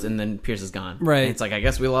him. It loads, and then Pierce is gone. Right. And it's like, I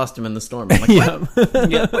guess we lost him in the storm. I'm like, what?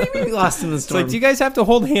 Yeah. What do you mean we lost him in the storm? It's like, do you guys have to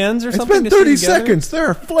hold hands or something? It's been 30 seconds. There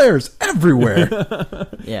are flares everywhere.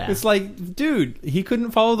 Yeah. It's like, dude, he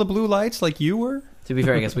couldn't follow the blue lights like you were? To be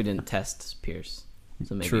fair, I guess we didn't test Pierce.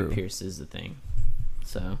 So maybe True. Pierce is the thing.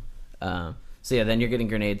 So yeah, then you're getting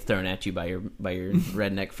grenades thrown at you by your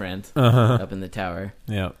redneck friend up in the tower.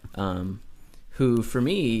 Yeah. Who for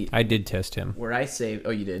me, I did test him. Where I saved. Oh,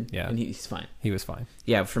 you did. Yeah. And he's fine. He was fine.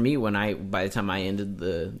 Yeah. For me, by the time I ended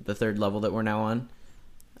the third level that we're now on,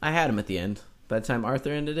 I had him at the end. By the time Arthur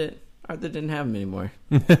ended it, Arthur didn't have him anymore.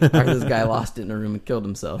 Arthur's guy lost it in a room and killed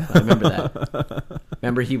himself. I remember that.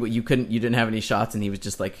 Remember you didn't have any shots, and he was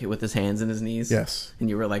just like with his hands in his knees. Yes. And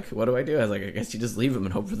you were like, "What do I do?" I was like, "I guess you just leave him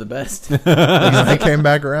and hope for the best." I came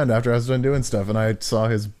back around after I was done doing stuff, and I saw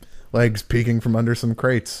his legs peeking from under some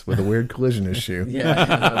crates with a weird collision issue. Yeah. I was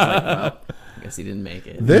like, well, I guess he didn't make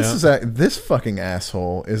it. This fucking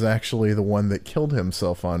asshole is actually the one that killed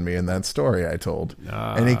himself on me in that story I told.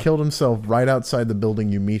 And he killed himself right outside the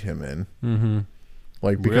building you meet him in. Mm-hmm.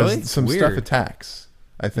 Like, because some stuff attacks,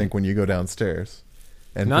 I think, when you go downstairs.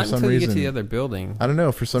 And not for some until reason, you get to the other building. I don't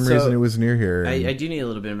know. For some reason, it was near here. I do need a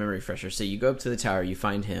little bit of memory refresher. So you go up to the tower, you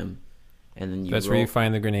find him, and then that's where you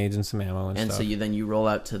find the grenades and some ammo and stuff. And so you roll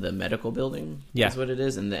out to the medical building. Yeah, is what it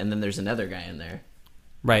is, and then there's another guy in there.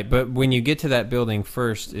 Right, but when you get to that building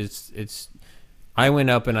first, it's. I went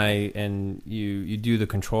up and you do the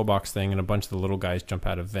control box thing, and a bunch of the little guys jump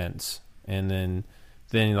out of vents, and then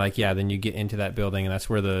you get into that building, and that's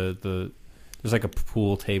where the there's like a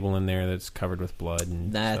pool table in there that's covered with blood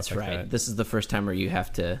and that's stuff like right. that. This is the first time where you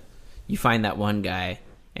find that one guy,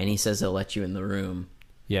 and he says he'll let you in the room.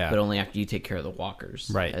 Yeah, but only after you take care of the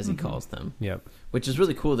walkers, right? As he calls them. Yep. Which is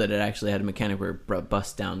really cool that it actually had a mechanic where it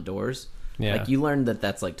busts down doors. Yeah. Like you learned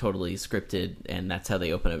that's like totally scripted, and that's how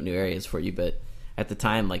they open up new areas for you. But at the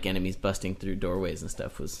time, like enemies busting through doorways and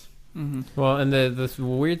stuff was. Mm-hmm. Well, and the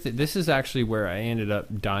weird this is actually where I ended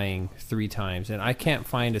up dying 3 times, and I can't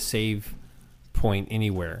find a save point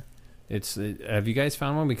anywhere. Have you guys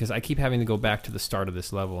found one? Because I keep having to go back to the start of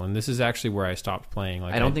this level, and this is actually where I stopped playing.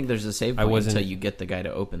 Like I don't think there's a save point until you get the guy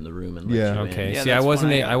to open the room and let you in. Okay. See, I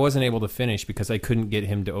wasn't able to finish because I couldn't get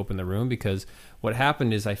him to open the room, because what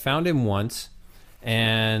happened is I found him once,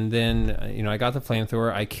 and then I got the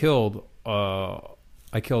flamethrower. I killed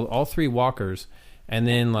all 3 walkers, and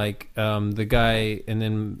then the guy, and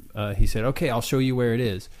then he said, "Okay, I'll show you where it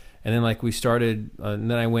is." And then we started,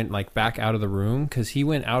 and then I went back out of the room, because he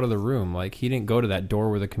went out of the room. He didn't go to that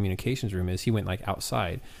door where the communications room is. He went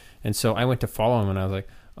outside. And so I went to follow him, and I was like,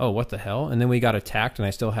 oh, what the hell? And then we got attacked, and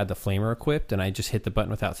I still had the flamer equipped, and I just hit the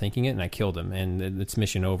button without thinking it, and I killed him. And it's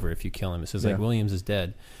mission over if you kill him. It says Williams is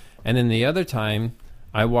dead. And then the other time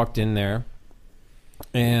I walked in there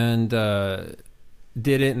and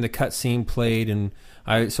did it, and the cutscene played, and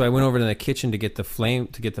so I went over to the kitchen to get the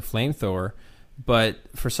flamethrower. But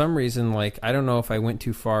for some reason, I don't know if I went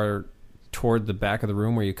too far toward the back of the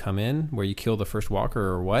room where you come in, where you kill the first walker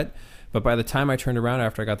or what. But by the time I turned around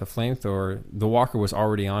after I got the flamethrower, the walker was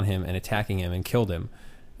already on him and attacking him and killed him.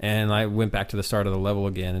 And I went back to the start of the level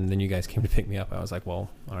again, and then you guys came to pick me up. I was like, well,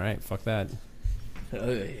 all right, fuck that.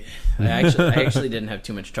 I actually didn't have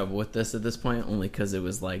too much trouble with this at this point, only because it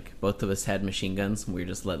was both of us had machine guns and we were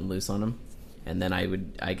just letting loose on them. And then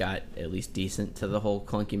I got at least decent to the whole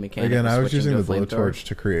clunky mechanic. Again, I was using the blowtorch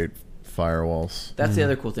to create firewalls. That's the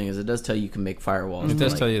other cool thing, is it does tell you can make firewalls. It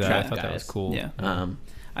does tell you that. I thought that was cool. Yeah.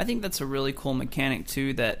 I think that's a really cool mechanic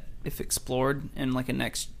too, that if explored in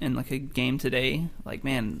a game today,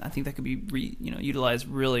 man, I think that could be utilized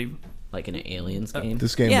really. Like in an Aliens game.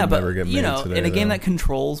 This game would never get made today. In a game that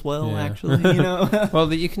controls well, actually,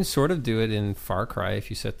 Well, you can sort of do it in Far Cry if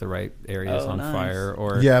you set the right areas on fire.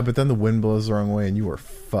 But then the wind blows the wrong way and you are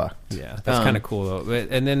fucked. Yeah, that's kind of cool though.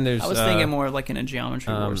 And then there's. I was thinking more in a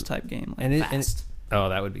Geometry Wars type game,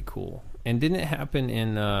 that would be cool. And didn't it happen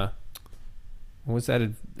in what was that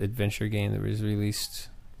adventure game that was released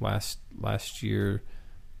last year?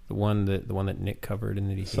 The one that Nick covered and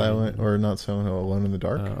that he Silent hated. Or not Silent Hill, Alone in the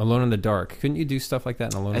Dark. Alone in the Dark. Couldn't you do stuff like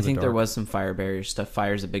that in Alone in the Dark? I think there was some fire barrier stuff.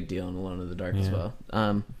 Fire's a big deal in Alone in the Dark as well.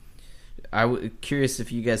 I was curious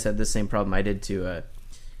if you guys had the same problem I did too.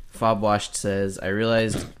 Fobwashed says, I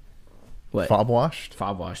realized what Fobwashed?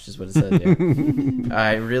 Fobwashed is what it said. Yeah.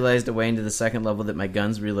 I realized away into the second level that my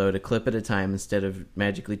guns reload a clip at a time instead of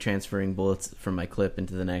magically transferring bullets from my clip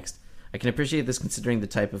into the next. I can appreciate this considering the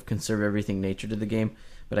type of conserve everything nature to the game,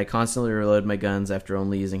 but I constantly reload my guns after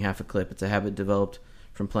only using half a clip. It's a habit developed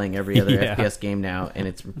from playing every other FPS game now, and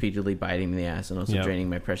it's repeatedly biting me in the ass and also draining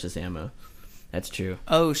my precious ammo. That's true.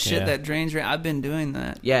 Oh shit, that drains. I've been doing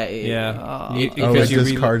that. Yeah, because it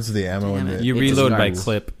discards the ammo in it. You reload by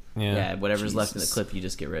clip. Yeah, whatever's left in the clip, you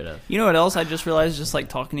just get rid of. You know what else I just realized, just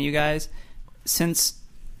talking to you guys, since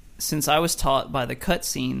I was taught by the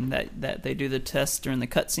cutscene that they do the tests during the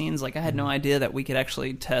cutscenes, I had no idea that we could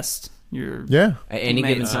actually test your at any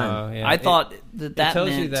given time. I thought that it tells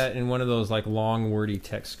meant, you that in one of those long wordy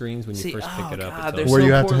text screens when you first pick it up. Where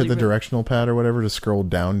you have to hit the directional pad or whatever to scroll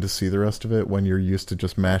down to see the rest of it when you're used to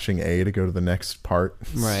just mashing A to go to the next part.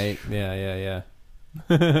 Right. Yeah.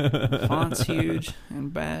 Font's huge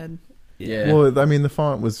and bad. Yeah. Well, I mean, the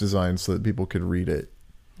font was designed so that people could read it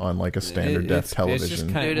on a standard def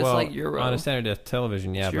television. It's like Euro. On a standard def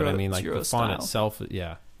television, yeah, Euro, but I mean, the font style. Itself,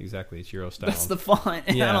 yeah, exactly, it's Euro style. That's the font.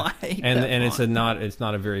 Yeah, I hate and that font. it's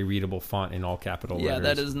not a very readable font in all capital letters. Yeah,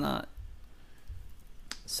 that is not.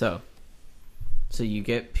 So you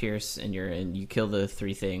get Pierce and you kill the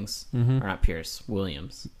 3 things, or not Pierce,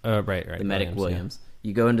 Williams. Right. The medic Williams. Yeah.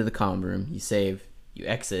 You go into the comm room, you save, you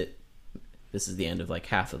exit, this is the end of like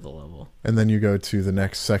half of the level. And then you go to the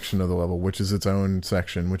next section of the level, which is its own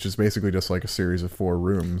section, which is basically just like a series of 4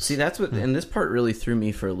 rooms. See, that's what, and this part really threw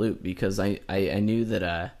me for a loop because I knew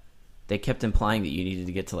that they kept implying that you needed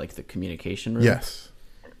to get to like the communication room. Yes.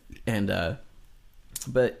 And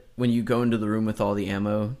but when you go into the room with all the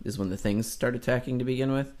ammo is when the things start attacking to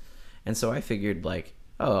begin with. And so I figured like,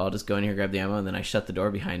 oh, I'll just go in here, grab the ammo, and then I shut the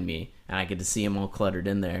door behind me and I get to see them all cluttered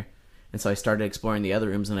in there. And so I started exploring the other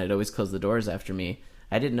rooms, and I'd always close the doors after me.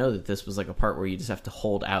 I didn't know that this was like a part where you just have to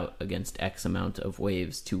hold out against X amount of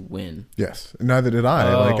waves to win. Yes. Neither did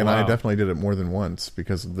I. Oh, and wow. I definitely did it more than once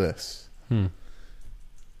because of this.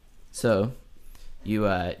 So, you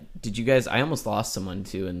did you guys? I almost lost someone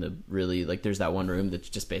too in the really like. There's that one room that's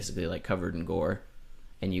just basically like covered in gore,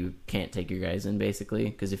 and you can't take your guys in basically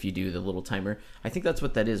because if you do the little timer, I think that's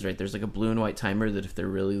what that is, right? There's like a blue and white timer that if they're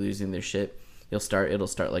really losing their shit, it'll start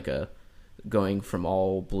like a going from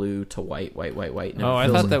all blue to white. And I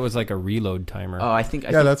thought that was like a reload timer. Oh, I think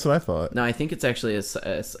That's what I thought. No, I think it's actually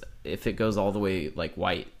if it goes all the way like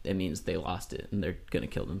white, it means they lost it and they're gonna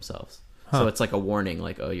kill themselves. So it's like a warning,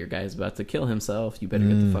 like, oh, your guy's about to kill himself. You better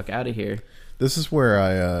get the fuck out of here. This is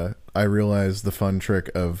where I realized the fun trick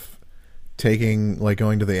of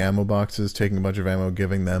going to the ammo boxes, taking a bunch of ammo,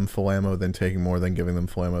 giving them full ammo, then taking more, then giving them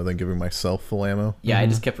full ammo, then giving myself full ammo. Yeah, I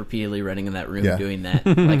just kept repeatedly running in that room doing that.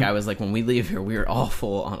 Like I was like, when we leave here, we are all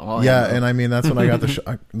full on all Yeah, ammo. and I mean that's when I got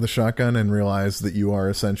the shotgun and realized that you are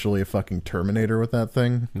essentially a fucking Terminator with that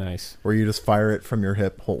thing. Nice. Where you just fire it from your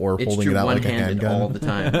hip or It's holding true, it out like a one-handed handgun all the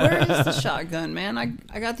time. Where is the shotgun, man?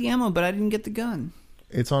 I got the ammo, but I didn't get the gun.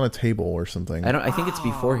 It's on a table or something. I think it's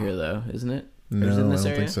before here though, isn't it? No, Or is it in this I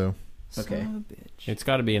don't area? think so. Okay. Son of a bitch. It's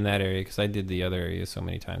got to be in that area because I did the other area so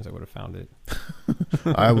many times I would have found it.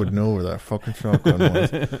 I would know where that fucking shotgun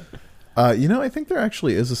was. I think there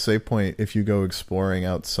actually is a save point if you go exploring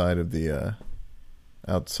outside of the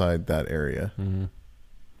outside that area. Mm-hmm.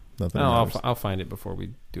 Nothing. No, matters. I'll find it before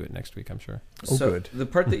we do it next week, I'm sure. Oh, So good. the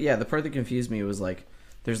part that confused me was like,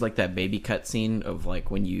 there's like that baby cut scene of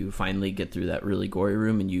like when you finally get through that really gory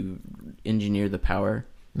room and you engineer the power,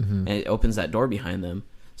 and it opens that door behind them.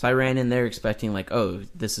 So I ran in there expecting like, oh,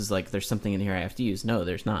 this is like there's something in here I have to use. No,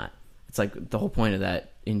 there's not. It's like the whole point of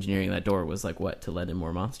that engineering that door was like what, to let in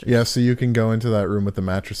more monsters. Yeah, so you can go into that room with the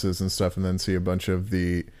mattresses and stuff, and then see a bunch of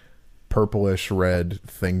the purplish red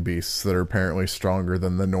thing beasts that are apparently stronger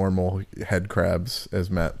than the normal head crabs, as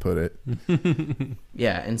Matt put it.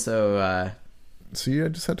 Yeah, and so you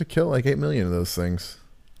just had to kill like 8 million of those things,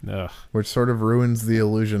 Ugh. which sort of ruins the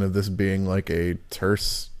illusion of this being like a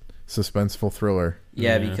terse, suspenseful thriller.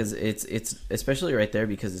 yeah, Yeah. because it's especially right there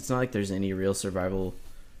because it's not like there's any real survival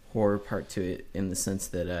horror part to it in the sense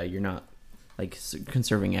that you're not like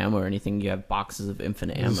conserving ammo or anything. You have boxes of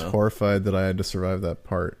infinite I was ammo. horrified that I had to survive that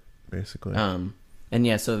part, basically. And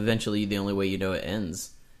yeah, so eventually the only way you know it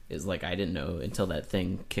ends is like I didn't know until that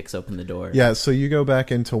thing kicks open the door. Yeah, so you go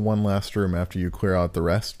back into one last room after you clear out the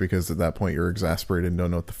rest because at that point you're exasperated and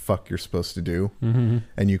don't know what the fuck you're supposed to do. Mm-hmm.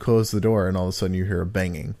 And you close the door and all of a sudden you hear a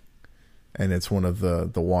banging. And it's one of the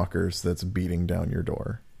walkers that's beating down your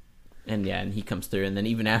door. And yeah, and he comes through, and then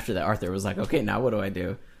even after that, Arthur was like, "Okay, now what do I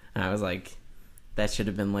do?" And I was like, "That should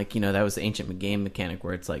have been like, that was the ancient game mechanic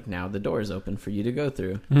where it's like now the door is open for you to go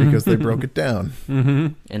through." Because they broke it down. Mm-hmm.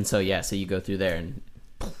 And so yeah, so you go through there and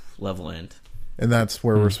poof, level end. And that's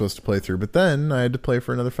where we're supposed to play through. But then I had to play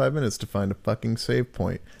for another 5 minutes to find a fucking save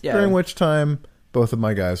point. Yeah. During which time both of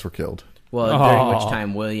my guys were killed. Well, during which Aw.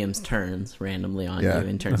 time Williams turns randomly on Yeah. you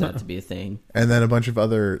and turns out to be a thing. And then a bunch of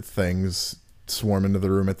other things swarm into the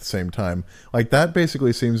room at the same time. Like that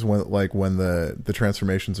basically seems when the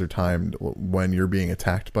transformations are timed when you're being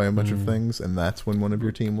attacked by a bunch of things, and that's when one of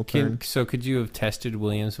your team will turn. So could you have tested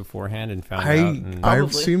Williams beforehand and found out? I And,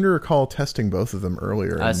 Probably. seem to recall testing both of them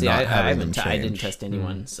earlier and See, not I having them haven't. I didn't change. test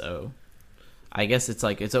anyone, so I guess it's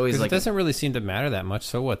like it's always 'cause like it doesn't really seem to matter that much.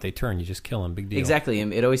 So what? They turn, you just kill them. Big deal. exactly.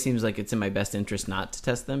 And it always seems like it's in my best interest not to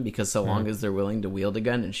test them because so long as they're willing to wield a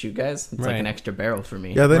gun and shoot guys, it's like Right. an extra barrel for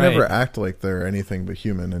me. Yeah, they Right. never act like they're anything but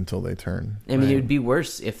human until they turn. I mean, Right. it would be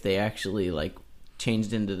worse if they actually like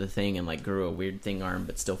changed into the thing and like grew a weird thing arm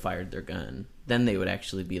but still fired their gun. Then they would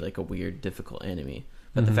actually be like a weird, difficult enemy.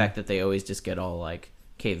 But the fact that they always just get all like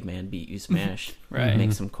caveman beat you smash Right.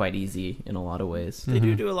 makes them quite easy in a lot of ways. They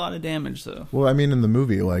do a lot of damage, though. Well, I mean, in the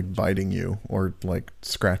movie, like biting you or like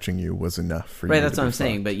scratching you was enough for you. Right, that's to what be I'm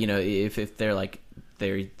saying. fucked. But if they're like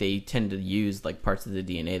they tend to use like parts of the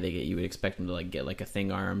DNA they get, you would expect them to like get like a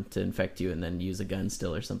thing arm to infect you and then use a gun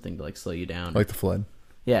still or something to like slow you down. Like the flood.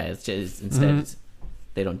 Yeah, it's just instead it's,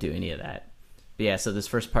 they don't do any of that. But yeah, so this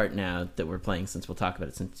first part now that we're playing, since we'll talk about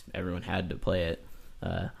it since everyone had to play it,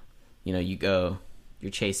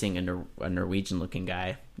 you're chasing a Norwegian-looking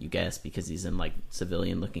guy, you guess, because he's in like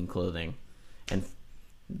civilian-looking clothing, and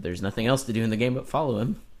there's nothing else to do in the game but follow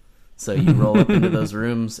him. So you roll up into those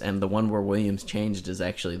rooms, and the one where Williams changed is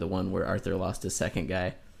actually the one where Arthur lost his second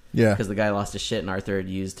guy. Yeah. Because the guy lost his shit, and Arthur had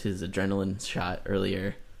used his adrenaline shot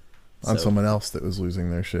earlier. On someone else that was losing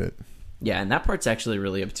their shit. Yeah, and that part's actually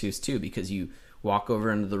really obtuse, too, because you walk over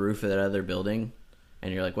into the roof of that other building,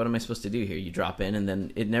 and you're like, what am I supposed to do here? You drop in, and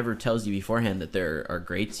then it never tells you beforehand that there are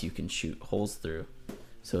grates you can shoot holes through.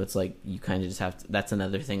 So it's like, you kind of just have to... That's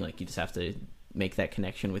another thing, like, you just have to make that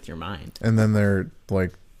connection with your mind. And then there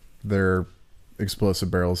are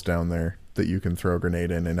explosive barrels down there that you can throw a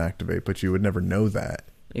grenade in and activate, but you would never know that.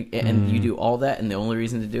 And you do all that, and the only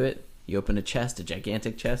reason to do it, you open a chest, a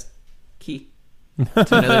gigantic chest, key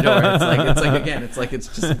to another door. It's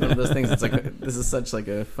just one of those things. It's like, this is such like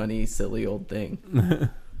a funny, silly old thing.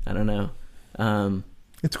 I don't know.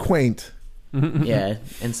 It's quaint. Yeah,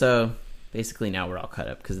 and so basically now we're all caught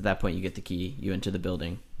up because at that point you get the key, you enter the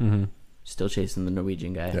building, still chasing the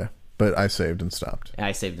Norwegian guy. Yeah. But I saved and stopped.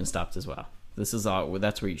 I saved and stopped as well. This is all.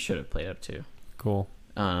 That's where you should have played up to. Cool.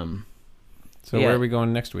 So where are we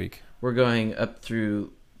going next week? We're going up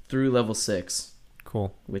through level 6.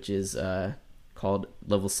 Cool. Which is called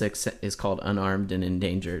level 6 is called Unarmed and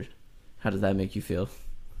Endangered. How does that make you feel?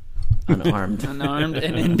 Unarmed, unarmed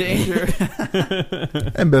and endangered.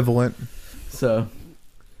 Ambivalent. So,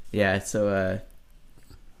 yeah. So,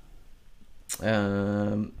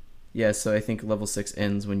 yeah, so I think level 6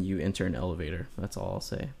 ends when you enter an elevator. That's all I'll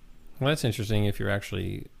say. Well, that's interesting if you're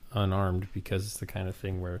actually unarmed, because it's the kind of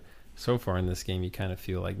thing where so far in this game you kind of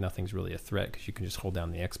feel like nothing's really a threat because you can just hold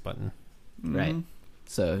down the X button. Right.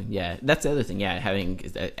 So, yeah, that's the other thing. Yeah, having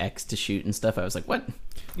X to shoot and stuff, I was like, what?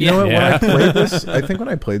 You know what? When I played this, I think when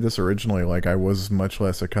I played this originally, like, I was much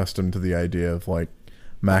less accustomed to the idea of, like,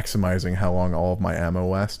 maximizing how long all of my ammo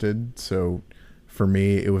lasted. So... For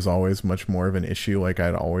me, it was always much more of an issue. Like,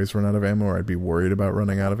 I'd always run out of ammo, or I'd be worried about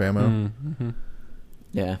running out of ammo. Mm-hmm.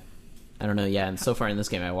 Yeah. I don't know. Yeah, and so far in this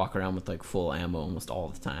game, I walk around with, like, full ammo almost all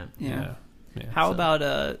the time. Yeah. How about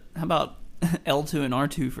L2 and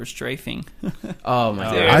R2 for strafing? Oh, my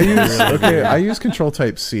God. I use Control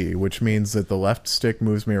Type C, which means that the left stick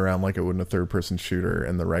moves me around like it would in a third-person shooter,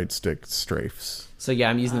 and the right stick strafes. So, yeah,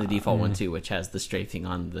 I'm using the default one, too, which has the strafing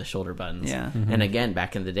on the shoulder buttons. Yeah. And again,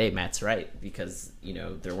 back in the day, Matt's right, because,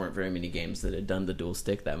 there weren't very many games that had done the dual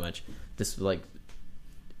stick that much. This, like,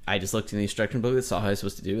 I just looked in the instruction booklet, saw how I was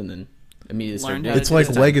supposed to do, and then immediately started doing it. It's like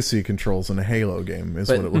legacy controls in a Halo game, is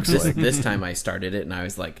what it looks like. This time I started it, and I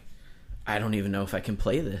was like, I don't even know if I can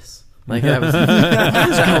play this. Like, I was...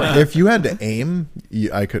 If you had to aim,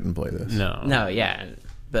 I couldn't play this. No, yeah.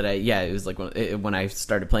 But it was like when I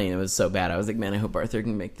started playing, it was so bad. I was like, man, I hope Arthur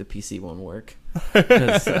can make the PC one work.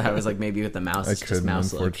 I was like, maybe with the mouse, it's just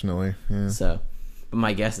mouse. Unfortunately, yeah. So, but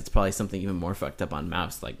my guess, it's probably something even more fucked up on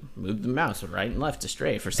mouse, like move the mouse right and left to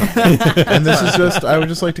strafe or something. And this is just, I would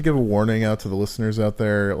just like to give a warning out to the listeners out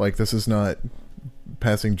there. Like, this is not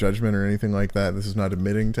passing judgment or anything like that. This is not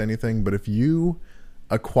admitting to anything. But if you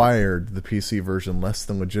acquired the PC version less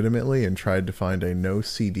than legitimately and tried to find a no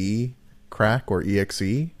CD crack or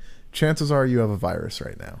exe, chances are you have a virus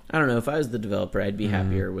right now. I don't know. If I was the developer, I'd be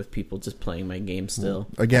happier with people just playing my game still.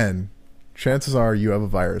 Again, chances are you have a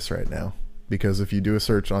virus right now, because if you do a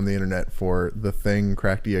search on the internet for The Thing,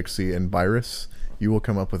 cracked exe, and virus, you will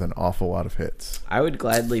come up with an awful lot of hits. I would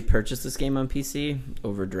gladly purchase this game on PC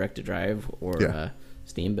over Direct-to-Drive or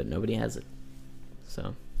Steam, but nobody has it.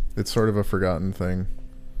 So it's sort of a forgotten thing.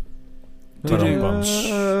 I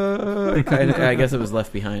guess it was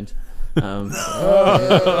left behind. So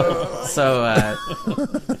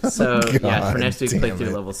for next week, play through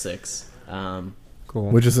level 6. Cool.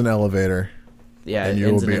 Which is an elevator. Yeah, and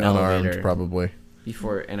you will be unarmed probably.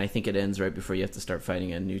 And I think it ends right before you have to start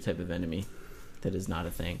fighting a new type of enemy that is not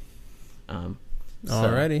a thing.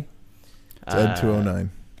 Alrighty. Dead 209.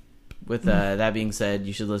 With that being said,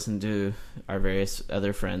 you should listen to our various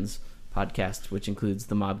other friends' podcast, which includes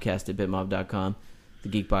the Mobcast at bitmob.com, the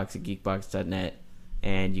Geekbox at geekbox.net,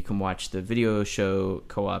 and you can watch the video show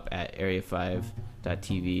co-op at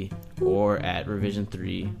area5.tv or at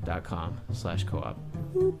revision3.com/co-op,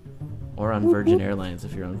 or on Virgin Airlines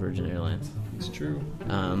if you're on Virgin Airlines. It's true.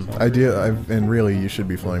 And really, you should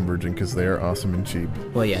be flying Virgin because they are awesome and cheap.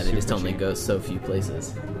 Well, yeah, they just only go so few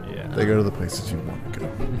places. Yeah, they go to the places you want to go.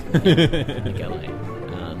 Like LA.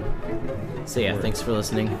 So yeah, thanks for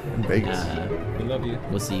listening. In Vegas. We love you.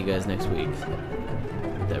 We'll see you guys next week.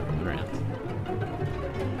 With everyone around.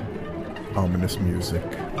 Ominous music.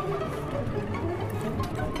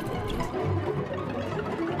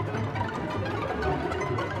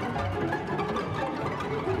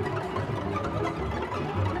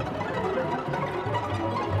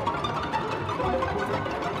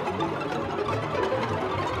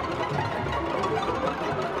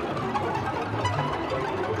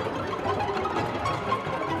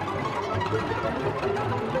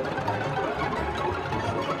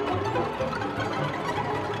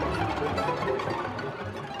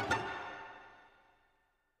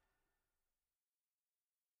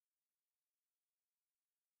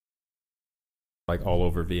 like all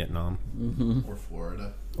over Vietnam. Or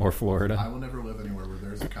Florida. Or Florida. I will never live anywhere where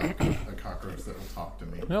there's a cockroach that will talk to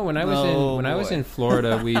me. No, when I was in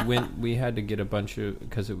Florida, we had to get a bunch of,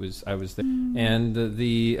 because I was there,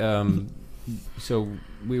 and so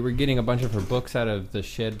we were getting a bunch of her books out of the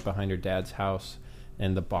shed behind her dad's house,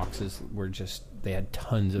 and the boxes were they had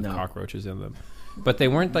tons of cockroaches in them. But they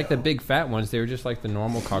weren't like the big fat ones. They were just like the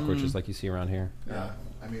normal cockroaches like you see around here. Yeah.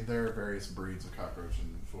 I mean, there are various breeds of cockroach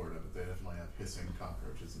in Florida, but they definitely have hissing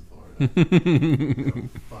cockroaches in Florida. So,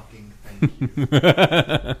 fucking thank you.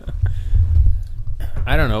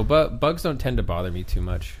 I don't know, but bugs don't tend to bother me too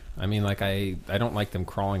much. I mean, like, I don't like them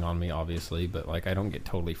crawling on me, obviously, but like I don't get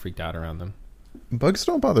totally freaked out around them. Bugs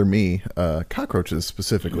don't bother me. Cockroaches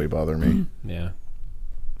specifically bother me. Yeah.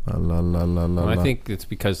 Well, I think it's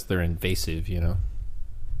because they're invasive,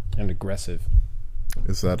 and aggressive.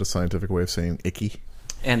 Is that a scientific way of saying icky?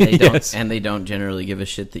 And they don't. And they don't generally give a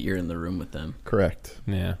shit that you're in the room with them. Correct.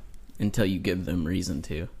 Yeah. Until you give them reason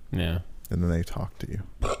to. Yeah. And then they talk to you.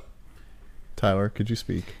 Tyler, could you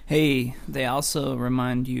speak? Hey, they also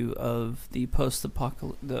remind you of the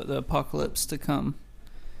the apocalypse to come,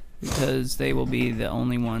 because they will be the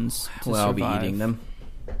only ones to survive. I'll be eating them.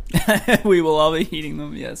 We will all be eating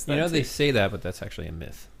them. Yes, they say that, but that's actually a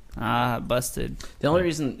myth. Busted. The only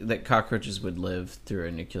reason that cockroaches would live through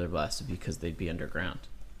a nuclear blast is because they'd be underground,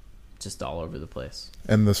 just all over the place.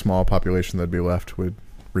 And the small population that'd be left would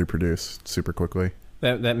reproduce super quickly.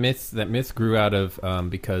 That myth grew out of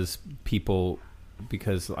because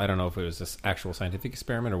I don't know if it was this actual scientific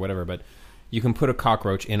experiment or whatever, but you can put a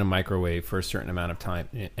cockroach in a microwave for a certain amount of time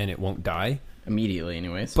and it won't die immediately,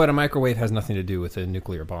 anyways. But a microwave has nothing to do with a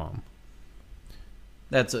nuclear bomb.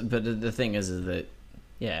 But the thing is that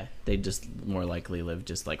they'd just more likely live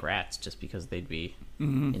just like rats, just because they'd be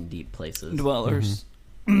in deep places, dwellers.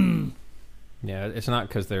 Yeah, it's not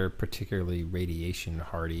because they're particularly radiation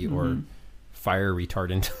hardy or fire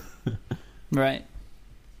retardant. Right.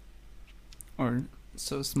 Or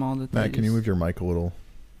so small that Matt, can you move your mic a little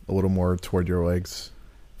more toward your legs?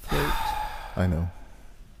 Float. I know.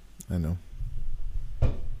 And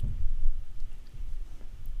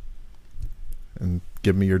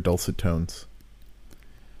give me your dulcet tones.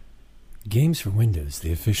 Games for Windows,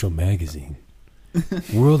 the official magazine.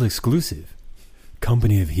 World exclusive.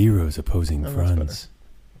 Company of heroes opposing fronts.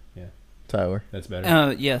 Yeah. Tyler. That's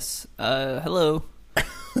better. Yes. Hello.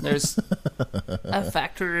 There's a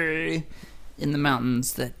factory in the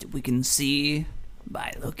mountains that we can see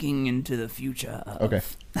by looking into the future of. Okay.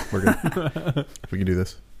 We're good. We can do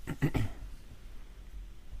this.